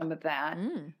do some of that.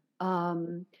 Mm.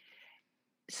 Um,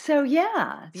 so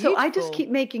yeah, so I just Beautiful. keep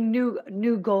making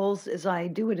new goals as I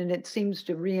do it, and it seems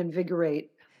to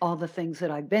reinvigorate all the things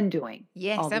that I've been doing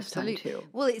Yes, all this time absolutely. too.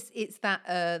 Well, it's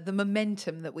that the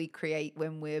momentum that we create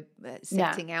when we're Yeah.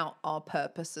 setting out our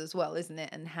purpose as well, isn't it?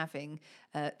 And having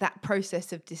that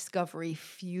process of discovery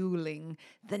fueling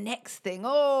the next thing.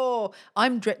 Oh,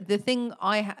 the thing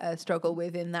I struggle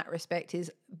with in that respect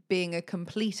is being a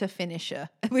completer finisher,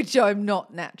 which I'm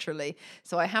not naturally.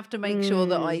 So I have to make sure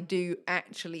that I Mm. do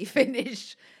actually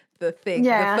finish the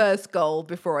Yeah. first goal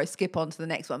before I skip on to the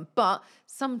next one. But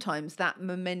sometimes that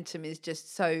momentum is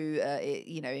just so,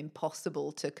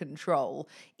 impossible to control.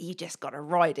 You just got to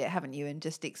ride it, haven't you? And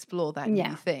just explore that new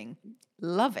Yeah. thing.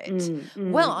 Love it.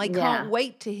 Well, I can't Yeah.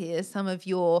 wait to hear some of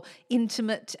your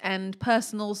intimate and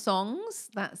personal songs.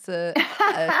 That's a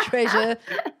treasure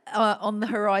on the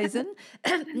horizon.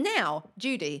 Now,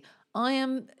 Judy, I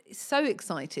am so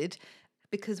excited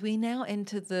because we now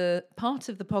enter the part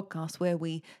of the podcast where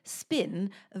we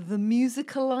spin the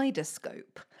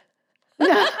musicaleidoscope.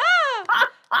 Oh,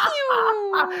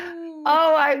 Pew!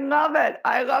 I love it.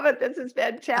 I love it. This is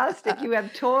fantastic. You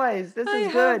have toys. This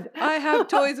is good. I have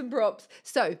toys and props.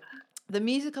 So, the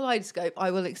musicaleidoscope,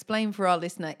 I will explain for our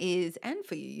listener, is, and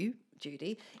for you,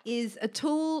 Judy, is a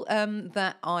tool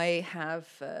that I have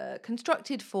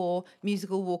constructed for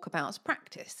musical walkabouts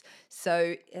practice.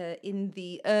 So, in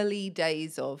the early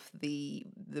days of the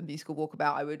musical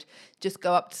walkabout, I would just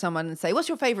go up to someone and say, "What's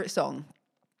your favorite song?"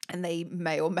 And they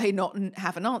may or may not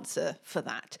have an answer for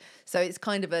that. So it's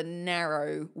kind of a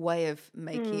narrow way of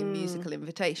making a Mm. musical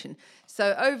invitation.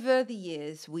 So over the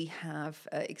years, we have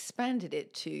expanded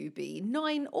it to be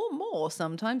 9 or more,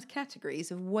 sometimes,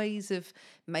 categories of ways of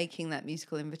making that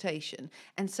musical invitation.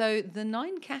 And so the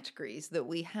 9 categories that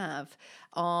we have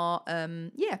are,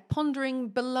 pondering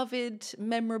beloved,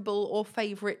 memorable, or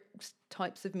favorite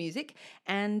types of music,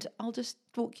 and I'll just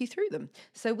walk you through them.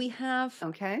 So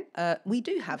Okay. we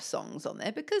do have songs on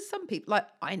there because some people, like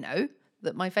I know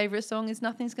that my favorite song is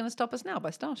 "Nothing's Gonna Stop Us Now"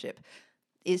 by Starship.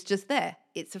 It's just there.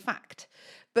 It's a fact.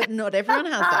 But not everyone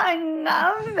has that. I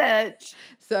love it.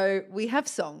 So we have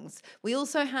songs. We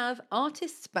also have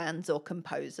artists, bands, or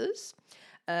composers.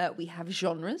 We have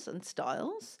genres and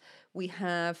styles. We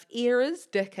have eras,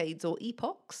 decades, or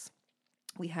epochs.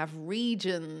 We have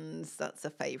regions. That's a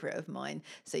favourite of mine.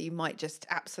 So you might just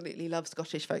absolutely love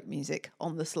Scottish folk music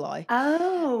on the sly.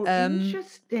 Oh, For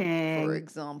interesting.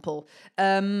 example. We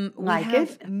Like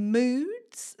have it.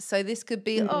 moods. So this could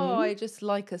be, Mm. I just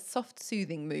like a soft,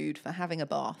 soothing mood for having a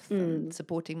bath and Mm.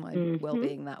 supporting my Mm-hmm.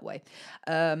 well-being that way.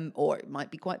 Or it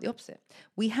might be quite the opposite.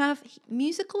 We have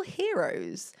musical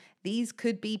heroes. These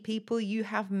could be people you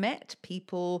have met,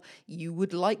 people you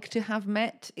would like to have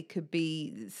met. It could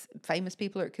be famous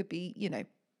people, or it could be,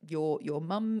 your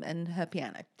mum and her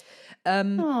piano.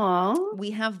 Aw.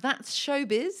 We have That's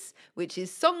Showbiz, which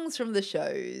is songs from the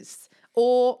shows,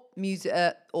 or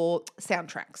music or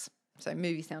soundtracks. So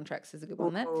movie soundtracks is a good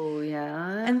one there. Oh,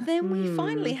 yeah. And then we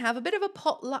finally have a bit of a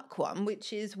potluck one,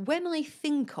 which is when I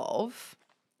think of ...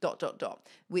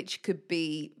 which could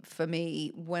be, for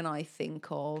me, when I think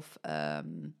of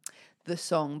the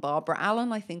song Barbara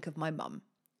Allen, I think of my mum,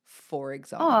 for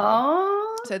example.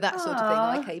 Aw. So that sort of thing,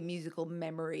 like a musical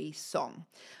memory song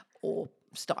or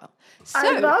style.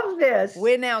 I So love this.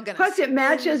 we're now going to Plus, it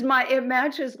matches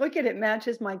look at it,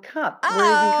 matches my cup.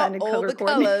 We're even kind of all color the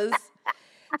coordinated. colours.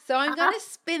 So I'm going to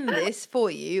spin this for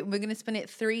you. We're going to spin it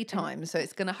 3 times. So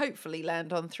it's going to hopefully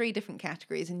land on 3 different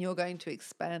categories, and you're going to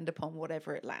expand upon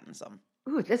whatever it lands on.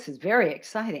 Ooh, this is very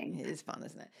exciting. It is fun,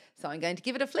 isn't it? So I'm going to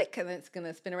give it a flick, and then it's going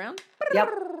to spin around. Yep.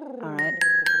 All right.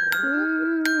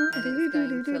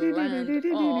 And it's going to land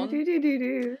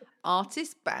on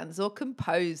artists, bands, or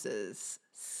composers.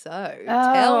 So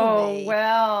tell Oh, me,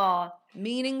 well,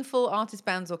 meaningful artists,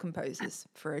 bands, or composers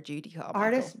for a Judy Carmichael.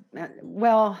 artist,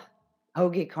 well,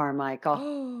 Judy Carmichael.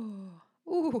 Ooh,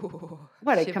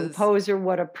 What a shivers. composer,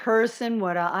 what a person,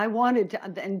 I wanted to,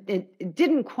 and it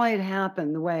didn't quite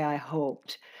happen the way I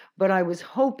hoped, but I was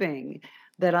hoping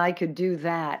that I could do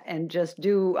that and just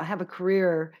have a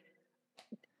career,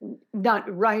 not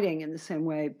writing in the same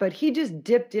way, but he just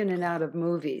dipped in and out of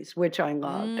movies, which I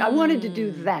loved. I wanted to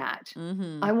do that.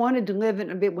 I wanted to live in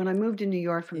a bit. When I moved to New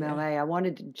York from LA, I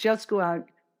wanted to just go out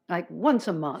like once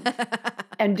a month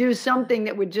and do something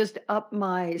that would just up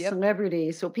my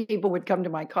celebrity so people would come to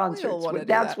my concerts.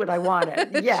 That's what I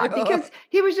wanted. Yeah, Sure. because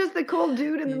he was just the cool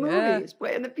dude in the Yeah. movies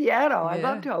playing the piano. I Yeah.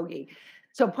 loved Hoagie.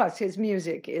 So plus his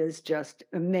music is just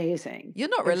amazing. You're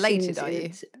not It related, seems are you?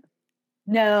 it's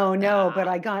no, but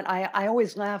Ah. I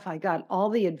always laugh. I got all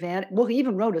the advantage. Well, he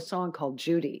even wrote a song called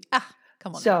Judy. Ah,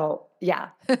 come on now. So yeah.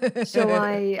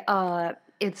 So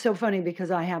it's so funny because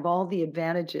I have all the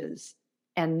advantages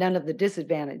and none of the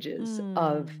disadvantages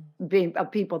of Mm. being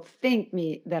of people think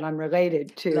me that I'm related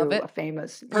Love to a it.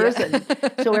 famous Yeah. person.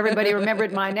 So everybody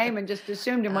remembered my name and just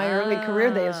assumed in my early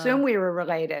career they assumed Ah, we were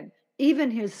related.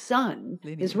 Even his son,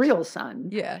 his lineage. real son,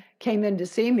 Yeah. came in to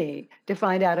see me to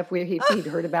find out if he'd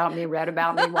heard about me, read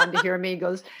about me, wanted to hear me. He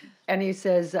goes, and he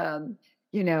says, I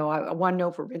want to know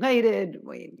if we're related.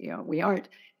 We aren't.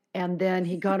 And then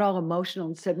he got all emotional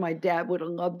and said, "My dad would have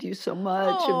loved you so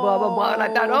much," and blah blah blah. And I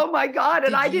thought, Oh, "Oh my God!" And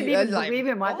did I didn't you? I was even like, believe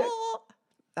him. I thought, what?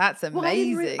 That's "Well, I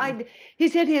didn't. amazing. He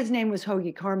said his name was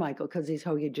Hoagie Carmichael because he's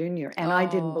Hoagie Jr. And I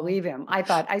didn't Oh, believe him.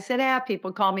 I said,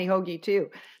 people call me Hoagie too.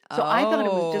 So I thought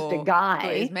it was just a oh, you thought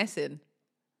he was guy. messing.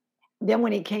 Then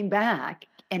when he came back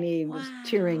and he was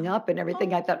tearing Wow. up and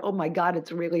everything, I thought, Oh, "Oh my God,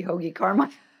 it's really Hoagie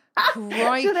Carmichael." So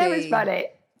that was crikey. funny.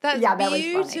 That's Yeah, that was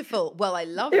funny. beautiful. Well, I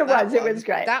love It that was. It was one.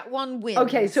 great. That one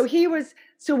Okay, wins.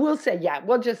 so we'll say, yeah,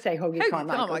 we'll just say Hoagie Hoagie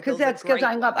Carmichael because Carmichael's a that's because great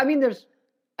I one. mean, there's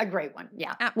a great one.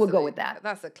 Yeah, we'll go Absolute. with that.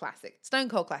 That's a classic. Stone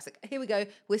Cold classic. Here we go.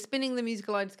 We're spinning the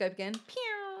musical kaleidoscope again.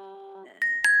 Pew!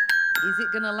 Is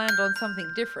it going to land on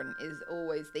something different? Is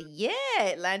always the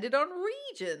it landed on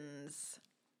regions.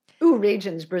 Ooh,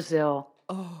 regions, Brazil.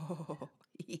 Oh,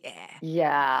 yeah.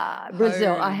 Yeah,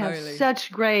 Brazil. I Holy have moly.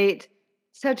 such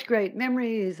great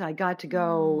memories. I got to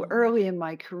go Mm. early in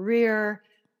my career.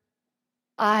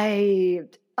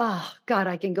 Oh God,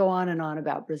 I can go on and on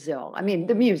about Brazil. I mean,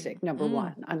 the music, number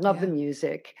one. I love the Yeah.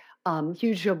 music.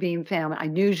 Huge Jobim fan. I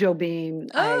knew Jobim.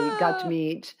 I got to Ah,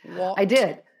 meet. I what?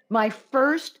 did. My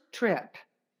first trip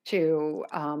to.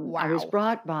 I was Wow.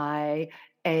 brought by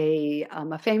a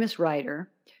famous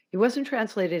writer. He wasn't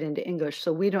translated into English,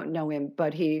 so we don't know him,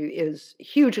 but he is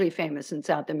hugely famous in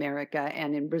South America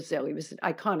and in Brazil. He was an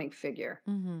iconic figure.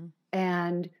 Mm-hmm.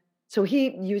 And so he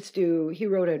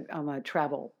wrote a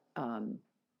travel,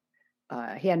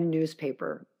 he had a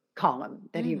newspaper column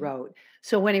that he Mm. wrote.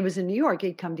 So when he was in New York,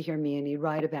 he'd come to hear me and he'd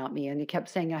write about me. And he kept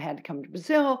saying I had to come to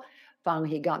Brazil. Finally,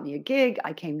 he got me a gig.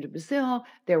 I came to Brazil.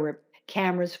 There were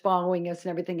cameras following us and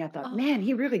everything. I thought, Oh, man,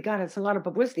 he really got us a lot of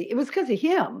publicity. It was because of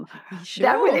him.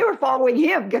 That way they sure. were following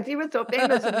him because he was so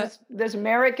famous. And this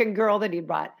American girl that he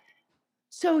brought.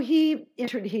 So he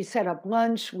set up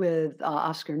lunch with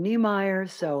Oscar Niemeyer.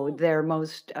 So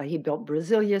he built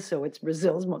Brasilia. So it's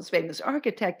Brazil's most famous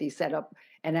architect. He set up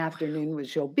an afternoon with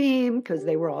Jobim because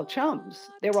they were all chums.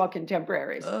 They were What? all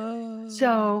contemporaries. Oh.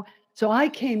 So I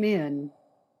came in,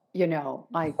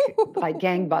 like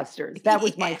gangbusters. That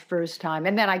was my Yeah. first time.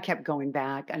 And then I kept going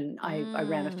back and I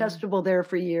ran a Mm. festival there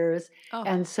for years. Oh,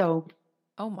 And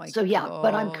oh my so yeah,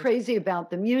 but I'm God. crazy about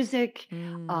the music.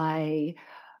 Mm. I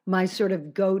My sort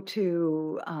of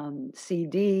go-to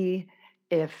CD,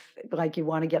 if like you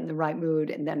want to get in the right mood,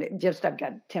 and then I've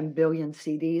got 10 billion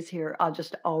CDs here. I'll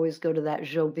just always go to that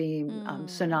Jobim Mm.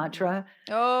 Sinatra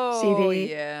Oh,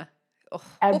 CD yeah.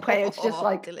 and play. It's just Oh,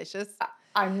 like delicious. I-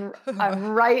 I'm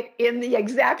right in the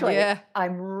exactly. Yeah.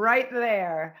 I'm right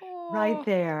Oh,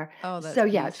 there. oh, So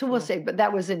that's yeah, so we'll beautiful. say, but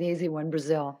that was an easy one,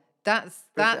 Brazil. Brazil.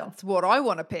 That's what I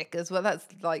want to pick as well. That's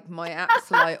like my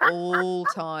absolute all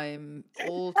time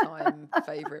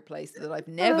favorite place that I've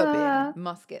never been. Uh,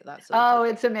 Must get that oh,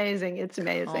 sorted. it's amazing. It's Can't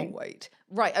amazing. wait.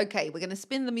 Right, okay, we're going to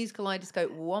spin the musical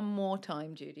kaleidoscope one more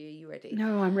time, Judy. Are you ready?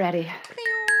 No, I'm ready.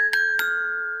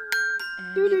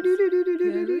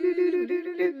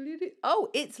 And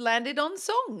it's landed on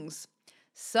songs.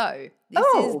 So this is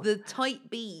Oh, the tight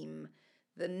beam,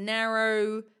 the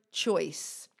narrow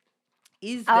choice.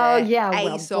 Is oh there yeah. a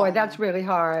Well, boy, that's song? really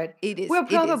hard. It is. We'll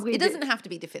It is. probably It do. doesn't have to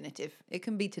be definitive. It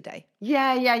can be today.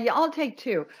 Yeah. I'll take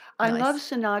two. I love Nice.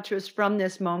 Sinatra's "From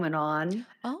This Moment On"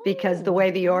 because the Oh,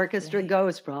 way the orchestra lovely.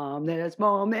 goes from this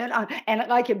moment on, and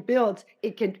it builds.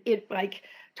 It like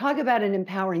talk about an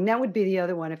empowering. That would be the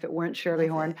other one if it weren't Shirley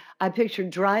Love Horn. it. I picture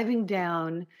driving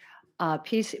down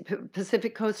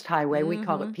Pacific Coast Highway. We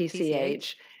call it Mm-hmm. PCH,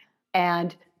 PCH.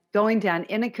 and going down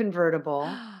in a convertible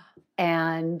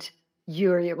and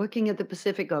you're looking at the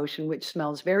Pacific Ocean, which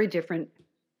smells very different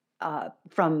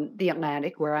from the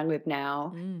Atlantic, where I live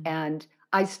now. Mm. And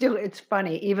it's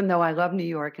funny, even though I love New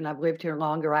York and I've lived here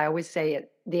longer, I always say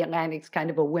the Atlantic's kind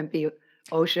of a wimpy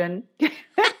ocean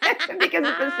because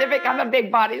the Pacific, I'm a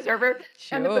big body surfer.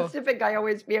 And the Sure. Pacific, I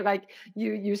always feel like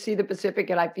you see the Pacific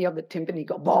and I feel the timpani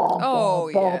go boom, Oh,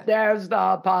 boom, boom. yeah. There's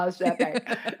the Pacific.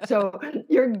 So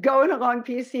you're going along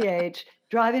PCH,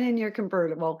 driving in your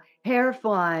convertible, hair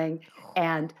flying,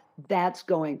 and that's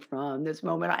going from this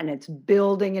moment on, and it's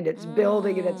building and it's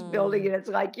building and it's building, and it's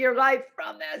like your life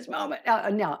from this moment.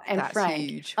 No, and That's Frank,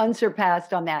 huge.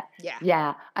 unsurpassed on that. Yeah.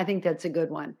 Yeah, I think that's a good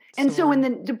one. And so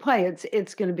Soaring. to play,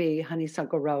 it's going to be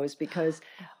Honeysuckle Rose, because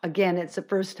again, it's the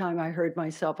first time I heard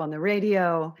myself on the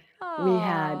radio. We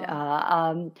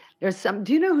had there's some.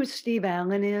 Do you know who Steve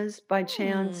Allen is by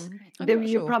chance? I'm not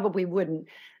You sure. probably wouldn't.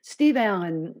 Steve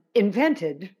Allen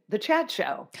invented the chat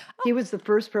show. He was the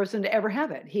first person to ever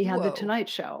have it. He had the Whoa. Tonight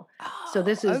Show. So Oh,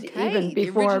 this is okay. even The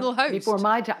original before host.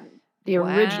 my time. The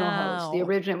original host. The Wow.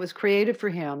 original. It was created for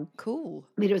him. Cool.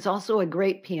 He was also a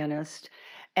great pianist,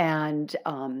 and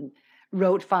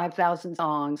wrote 5,000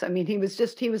 songs. I mean, he was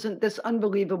this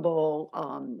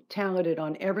unbelievable, talented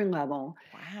on every level.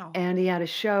 Wow. And he had a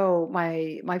show.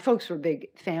 My folks were big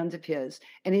fans of his,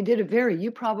 and he did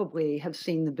you probably have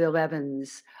seen the Bill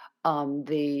Evans,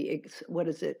 what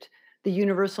is it? The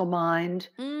Universal Mind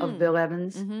of Bill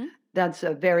Evans. Mm-hmm. That's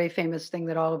a very famous thing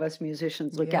that all of us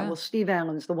musicians look at. Yeah. Well, Steve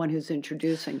Allen's the one who's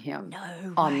introducing him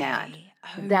No on that. way.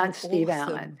 Oh, That's Steve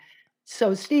awesome. Allen.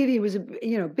 So Stevie was a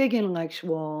big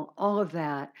intellectual, all of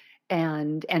that,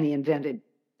 and he invented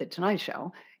the Tonight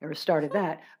Show, or started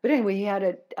that. But anyway, he had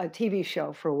a TV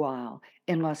show for a while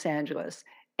in Los Angeles,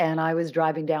 and I was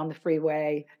driving down the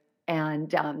freeway,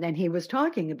 and he was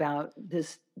talking about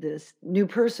this new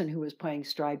person who was playing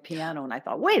stride piano, and I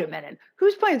thought, wait a minute,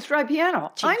 who's playing stride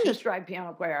piano? I'm the stride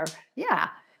piano player, yeah.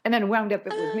 And then it wound up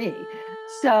it was me.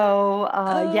 So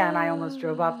yeah, and I almost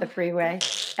drove off the freeway.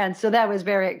 And so that was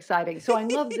very exciting. So I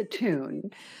love the tune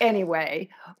anyway,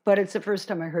 but it's the first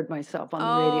time I heard myself on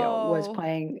the radio was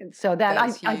playing. So that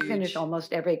I finish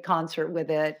almost every concert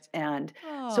with it. And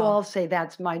so I'll say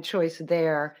that's my choice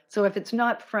there. So if it's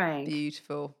not Frank,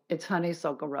 beautiful, it's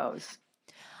Honeysuckle Rose.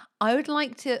 I would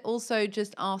like to also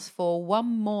just ask for one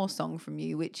more song from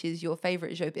you, which is your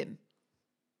favorite Jobim.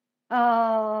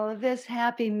 Oh, This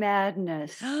Happy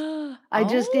Madness. I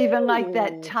just even like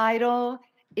that title.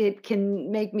 It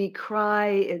can make me cry.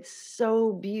 It's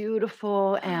so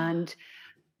beautiful. And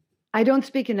I don't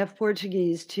speak enough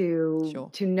Portuguese to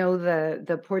know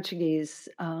the Portuguese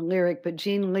lyric, but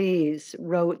Jean Lees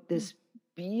wrote this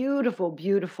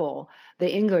beautiful,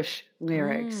 the English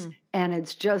lyrics. And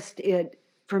it's just, it,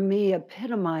 for me,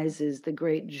 epitomizes the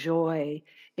great joy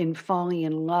in falling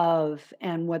in love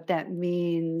and what that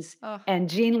means. And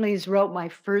Jean Lees wrote my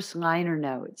first liner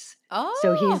notes.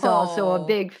 So he's also a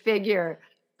big figure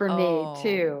for me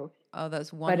too. Oh,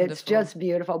 that's wonderful. But it's just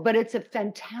beautiful. But it's a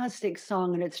fantastic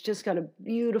song, and it's just got a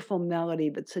beautiful melody,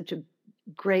 but such a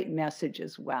great message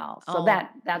as well. So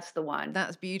that's the one.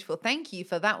 That's beautiful. Thank you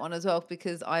for that one as well,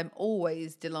 because I'm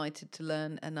always delighted to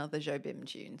learn another Jobim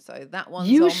tune. So that one's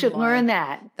you should learn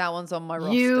that. That one's on my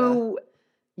roster.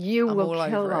 You will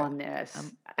kill on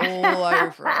this. I'm all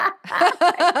over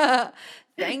it.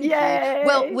 Thank you.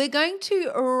 Well, we're going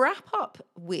to wrap up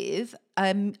with,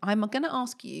 I'm going to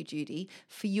ask you, Judy,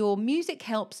 for your Music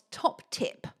Helps top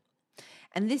tip.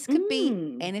 And this could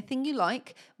be anything you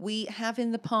like. We have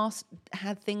in the past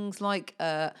had things like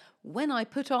when I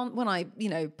put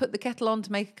the kettle on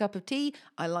to make a cup of tea,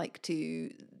 I like to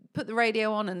put the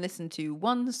radio on and listen to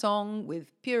one song with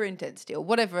pure intensity, or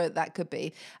whatever that could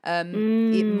be.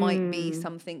 It might be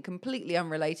something completely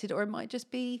unrelated, or it might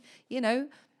just be,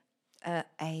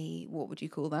 what would you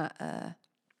call that?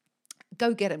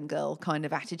 Go get 'em, girl kind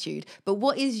of attitude. But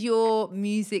what is your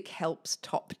Music Helps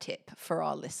top tip for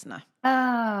our listener?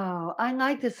 Oh, I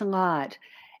like this a lot.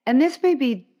 And this may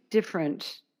be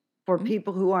different for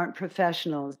people who aren't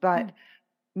professionals, but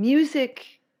music,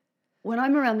 when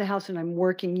I'm around the house and I'm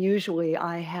working, usually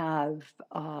I have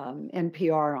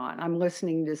NPR on. I'm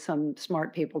listening to some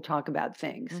smart people talk about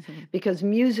things because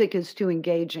music is too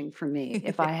engaging for me.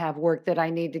 If I have work that I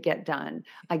need to get done,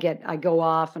 I go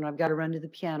off and I've got to run to the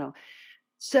piano.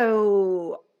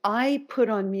 So I put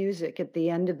on music at the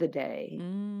end of the day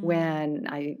when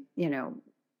I,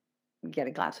 get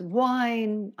a glass of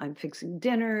wine, I'm fixing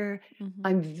dinner.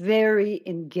 I'm very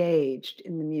engaged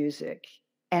in the music.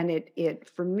 And it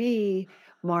for me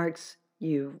marks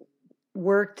you've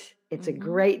worked, it's a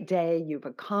great day, you've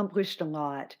accomplished a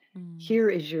lot. Here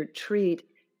is your treat.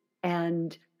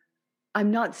 And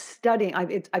I'm not studying.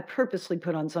 I purposely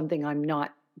put on something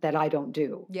that I don't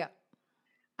do. Yeah.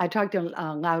 I talked to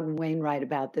Loudon Wainwright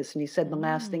about this, and he said the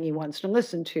last thing he wants to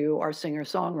listen to are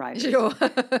singer-songwriters. Sure.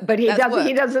 But he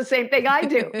does the same thing I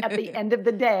do. At the end of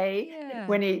the day,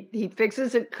 when he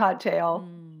fixes a cocktail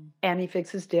and he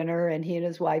fixes dinner, and he and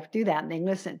his wife do that, and they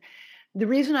listen. The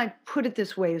reason I put it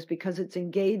this way is because it's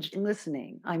engaged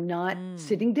listening. I'm not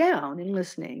sitting down and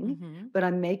listening, but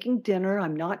I'm making dinner.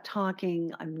 I'm not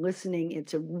talking. I'm listening.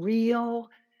 It's a real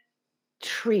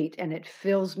treat, and it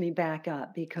fills me back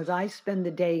up because I spend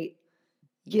the day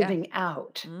Yeah. giving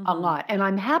out a lot, and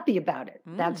I'm happy about it.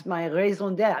 That's my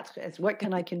raison d'être, is what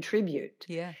can I contribute?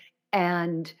 Yeah.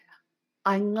 And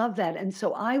I love that. And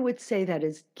so I would say that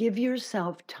is give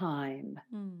yourself time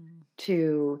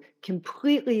to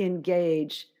completely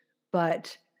engage,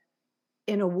 but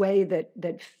in a way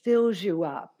that fills you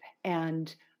up.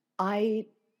 And I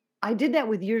did that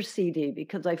with your CD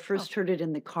because I first heard it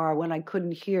in the car when I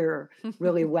couldn't hear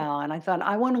really well. And I thought,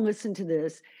 I want to listen to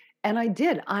this. And I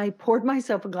did. I poured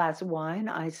myself a glass of wine.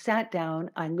 I sat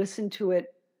down. I listened to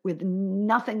it with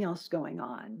nothing else going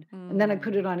on. And then I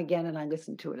put it on again and I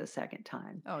listened to it a second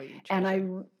time. Oh, you And I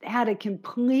treasure. had a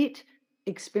complete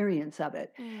experience of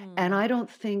it. And I don't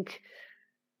think,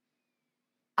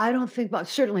 well,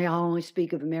 certainly I'll only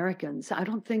speak of Americans. I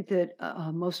don't think that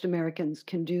most Americans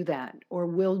can do that or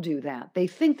will do that. They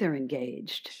think they're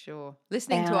engaged. Sure.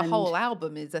 Listening to a And whole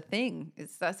album is a thing.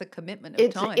 That's a commitment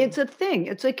of time. it's a thing.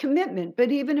 It's a commitment.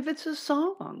 But even if it's a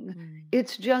song,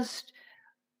 it's just,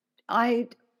 I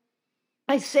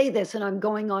say this and I'm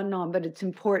going on and on, but it's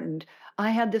important. I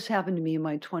had this happen to me in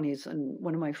my 20s on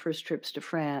one of my first trips to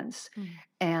France.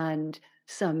 And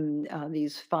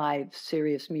these 5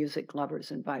 serious music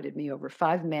lovers invited me over,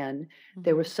 5 men.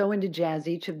 They were so into jazz.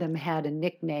 Each of them had a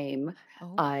nickname,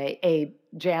 a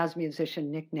jazz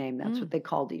musician nickname. That's what they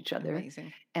called each other.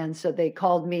 Amazing. And so they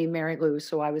called me Mary Lou.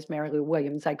 So I was Mary Lou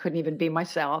Williams. I couldn't even be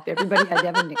myself. Everybody had to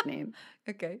have a nickname.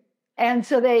 Okay. And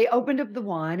so they opened up the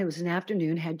wine. It was an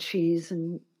afternoon, had cheese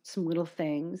and some little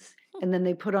things. And then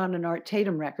they put on an Art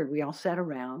Tatum record. We all sat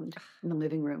around in the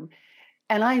living room.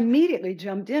 And I immediately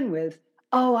jumped in with,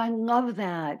 oh, I love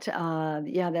that.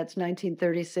 Yeah, that's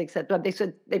 1936. But they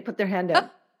said, they put their hand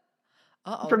up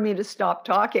for me to stop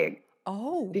talking.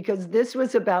 Oh. Because this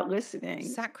was about listening.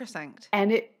 Sacrosanct.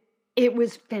 And it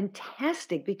was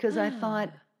fantastic because I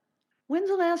thought, when's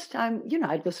the last time,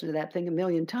 I'd listened to that thing a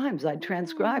million times. I'd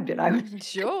transcribed it. I was,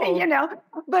 sure.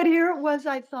 But here it was,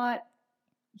 I thought,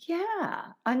 yeah,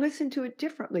 I listened to it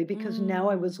differently because now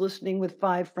I was listening with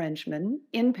 5 Frenchmen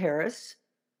in Paris.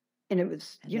 And it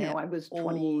was, I was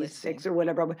 26 or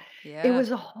whatever. Yeah. It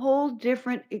was a whole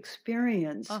different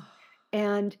experience.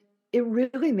 And it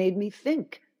really made me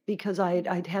think because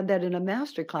I'd had that in a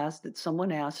master class that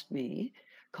someone asked me,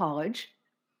 college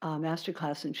master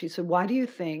class. And she said, why do you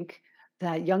think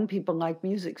that young people like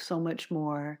music so much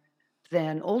more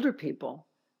than older people?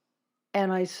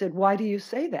 And I said, why do you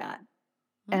say that?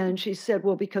 And she said,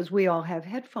 well, because we all have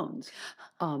headphones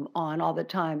on all the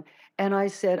time. And I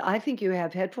said, I think you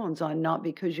have headphones on not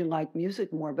because you like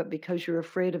music more, but because you're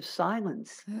afraid of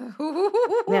silence.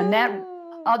 Man,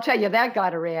 I'll tell you, that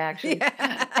got a reaction.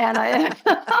 Yeah. And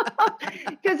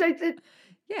because I said,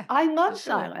 I love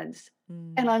silence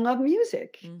and I love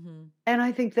music. And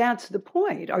I think that's the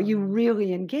point. Are you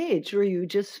really engaged or are you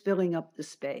just filling up the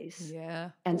space?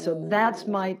 Yeah. And so that's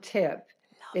my tip.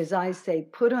 Is I say,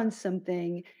 put on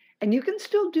something, and you can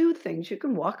still do things. You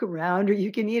can walk around or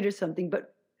you can eat or something,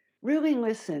 but really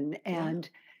listen and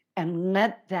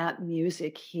let that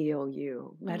music heal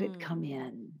you. Let it come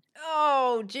in.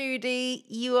 Oh, Judy,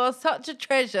 you are such a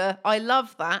treasure. I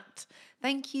love that.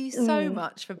 Thank you so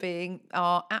much for being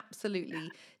our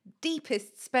absolutely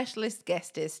deepest specialist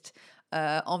guestist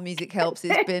on Music Helps.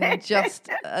 It's been just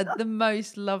the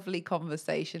most lovely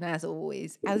conversation, as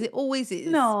always, as it always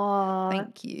is. Aww,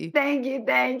 thank you.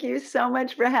 Thank you so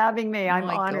much for having me. I'm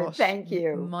honored. Gosh, thank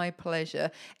you. My pleasure.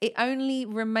 It only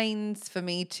remains for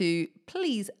me to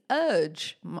please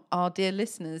urge our dear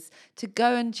listeners to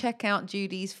go and check out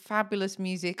Judy's fabulous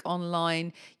music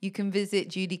online. You can visit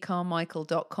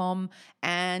judycarmichael.com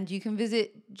and you can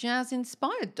visit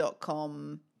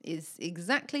jazzinspired.com. is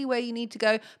exactly where you need to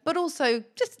go, but also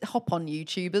just hop on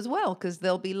YouTube as well because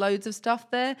there'll be loads of stuff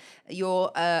there.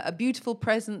 You're a beautiful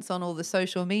presence on all the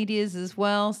social medias as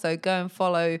well, so go and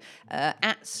follow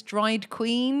at Stride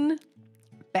Queen.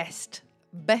 Best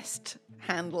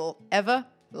handle ever.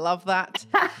 Love that.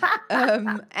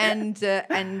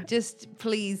 And just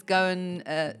please go and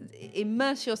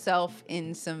immerse yourself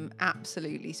in some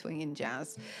absolutely swinging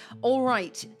jazz. All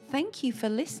right. Thank you for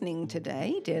listening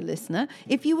today, dear listener.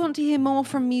 If you want to hear more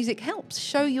from Music Helps,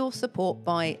 show your support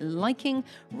by liking,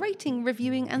 rating,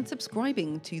 reviewing, and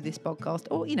subscribing to this podcast,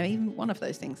 or, even one of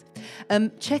those things.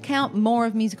 Check out more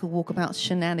of Musical Walkabout's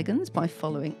shenanigans by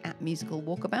following at Musical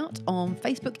Walkabout on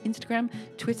Facebook, Instagram,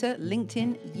 Twitter,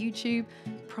 LinkedIn, YouTube,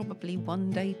 probably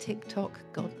one day TikTok.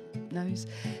 God knows.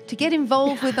 To get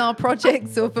involved with our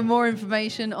projects or for more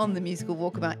information on the Musical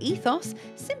Walkabout ethos,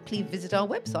 simply visit our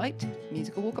website,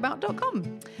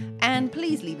 musicalwalkabout.com. And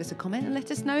please leave us a comment and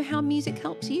let us know how music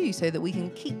helps you so that we can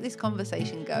keep this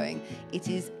conversation going. It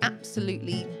is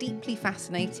absolutely deeply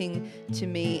fascinating to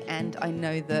me, and I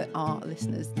know that our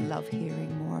listeners love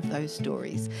hearing more of those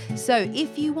stories. So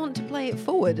if you want to play it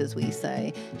forward, as we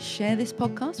say, share this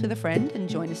podcast with a friend and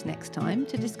join us next time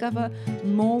to discover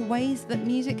more ways that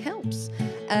music helps.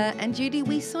 And Judy,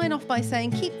 we sign off by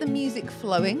saying keep the music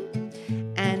flowing,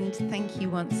 and thank you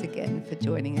once again for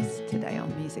joining us today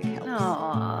on Music Helps.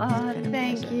 Aw,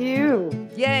 thank you.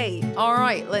 Yay! All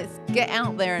right, let's get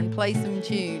out there and play some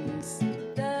tunes.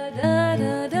 Da da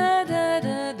da da da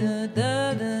da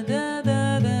da da da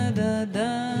da da da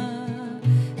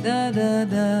da da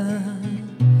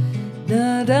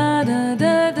da da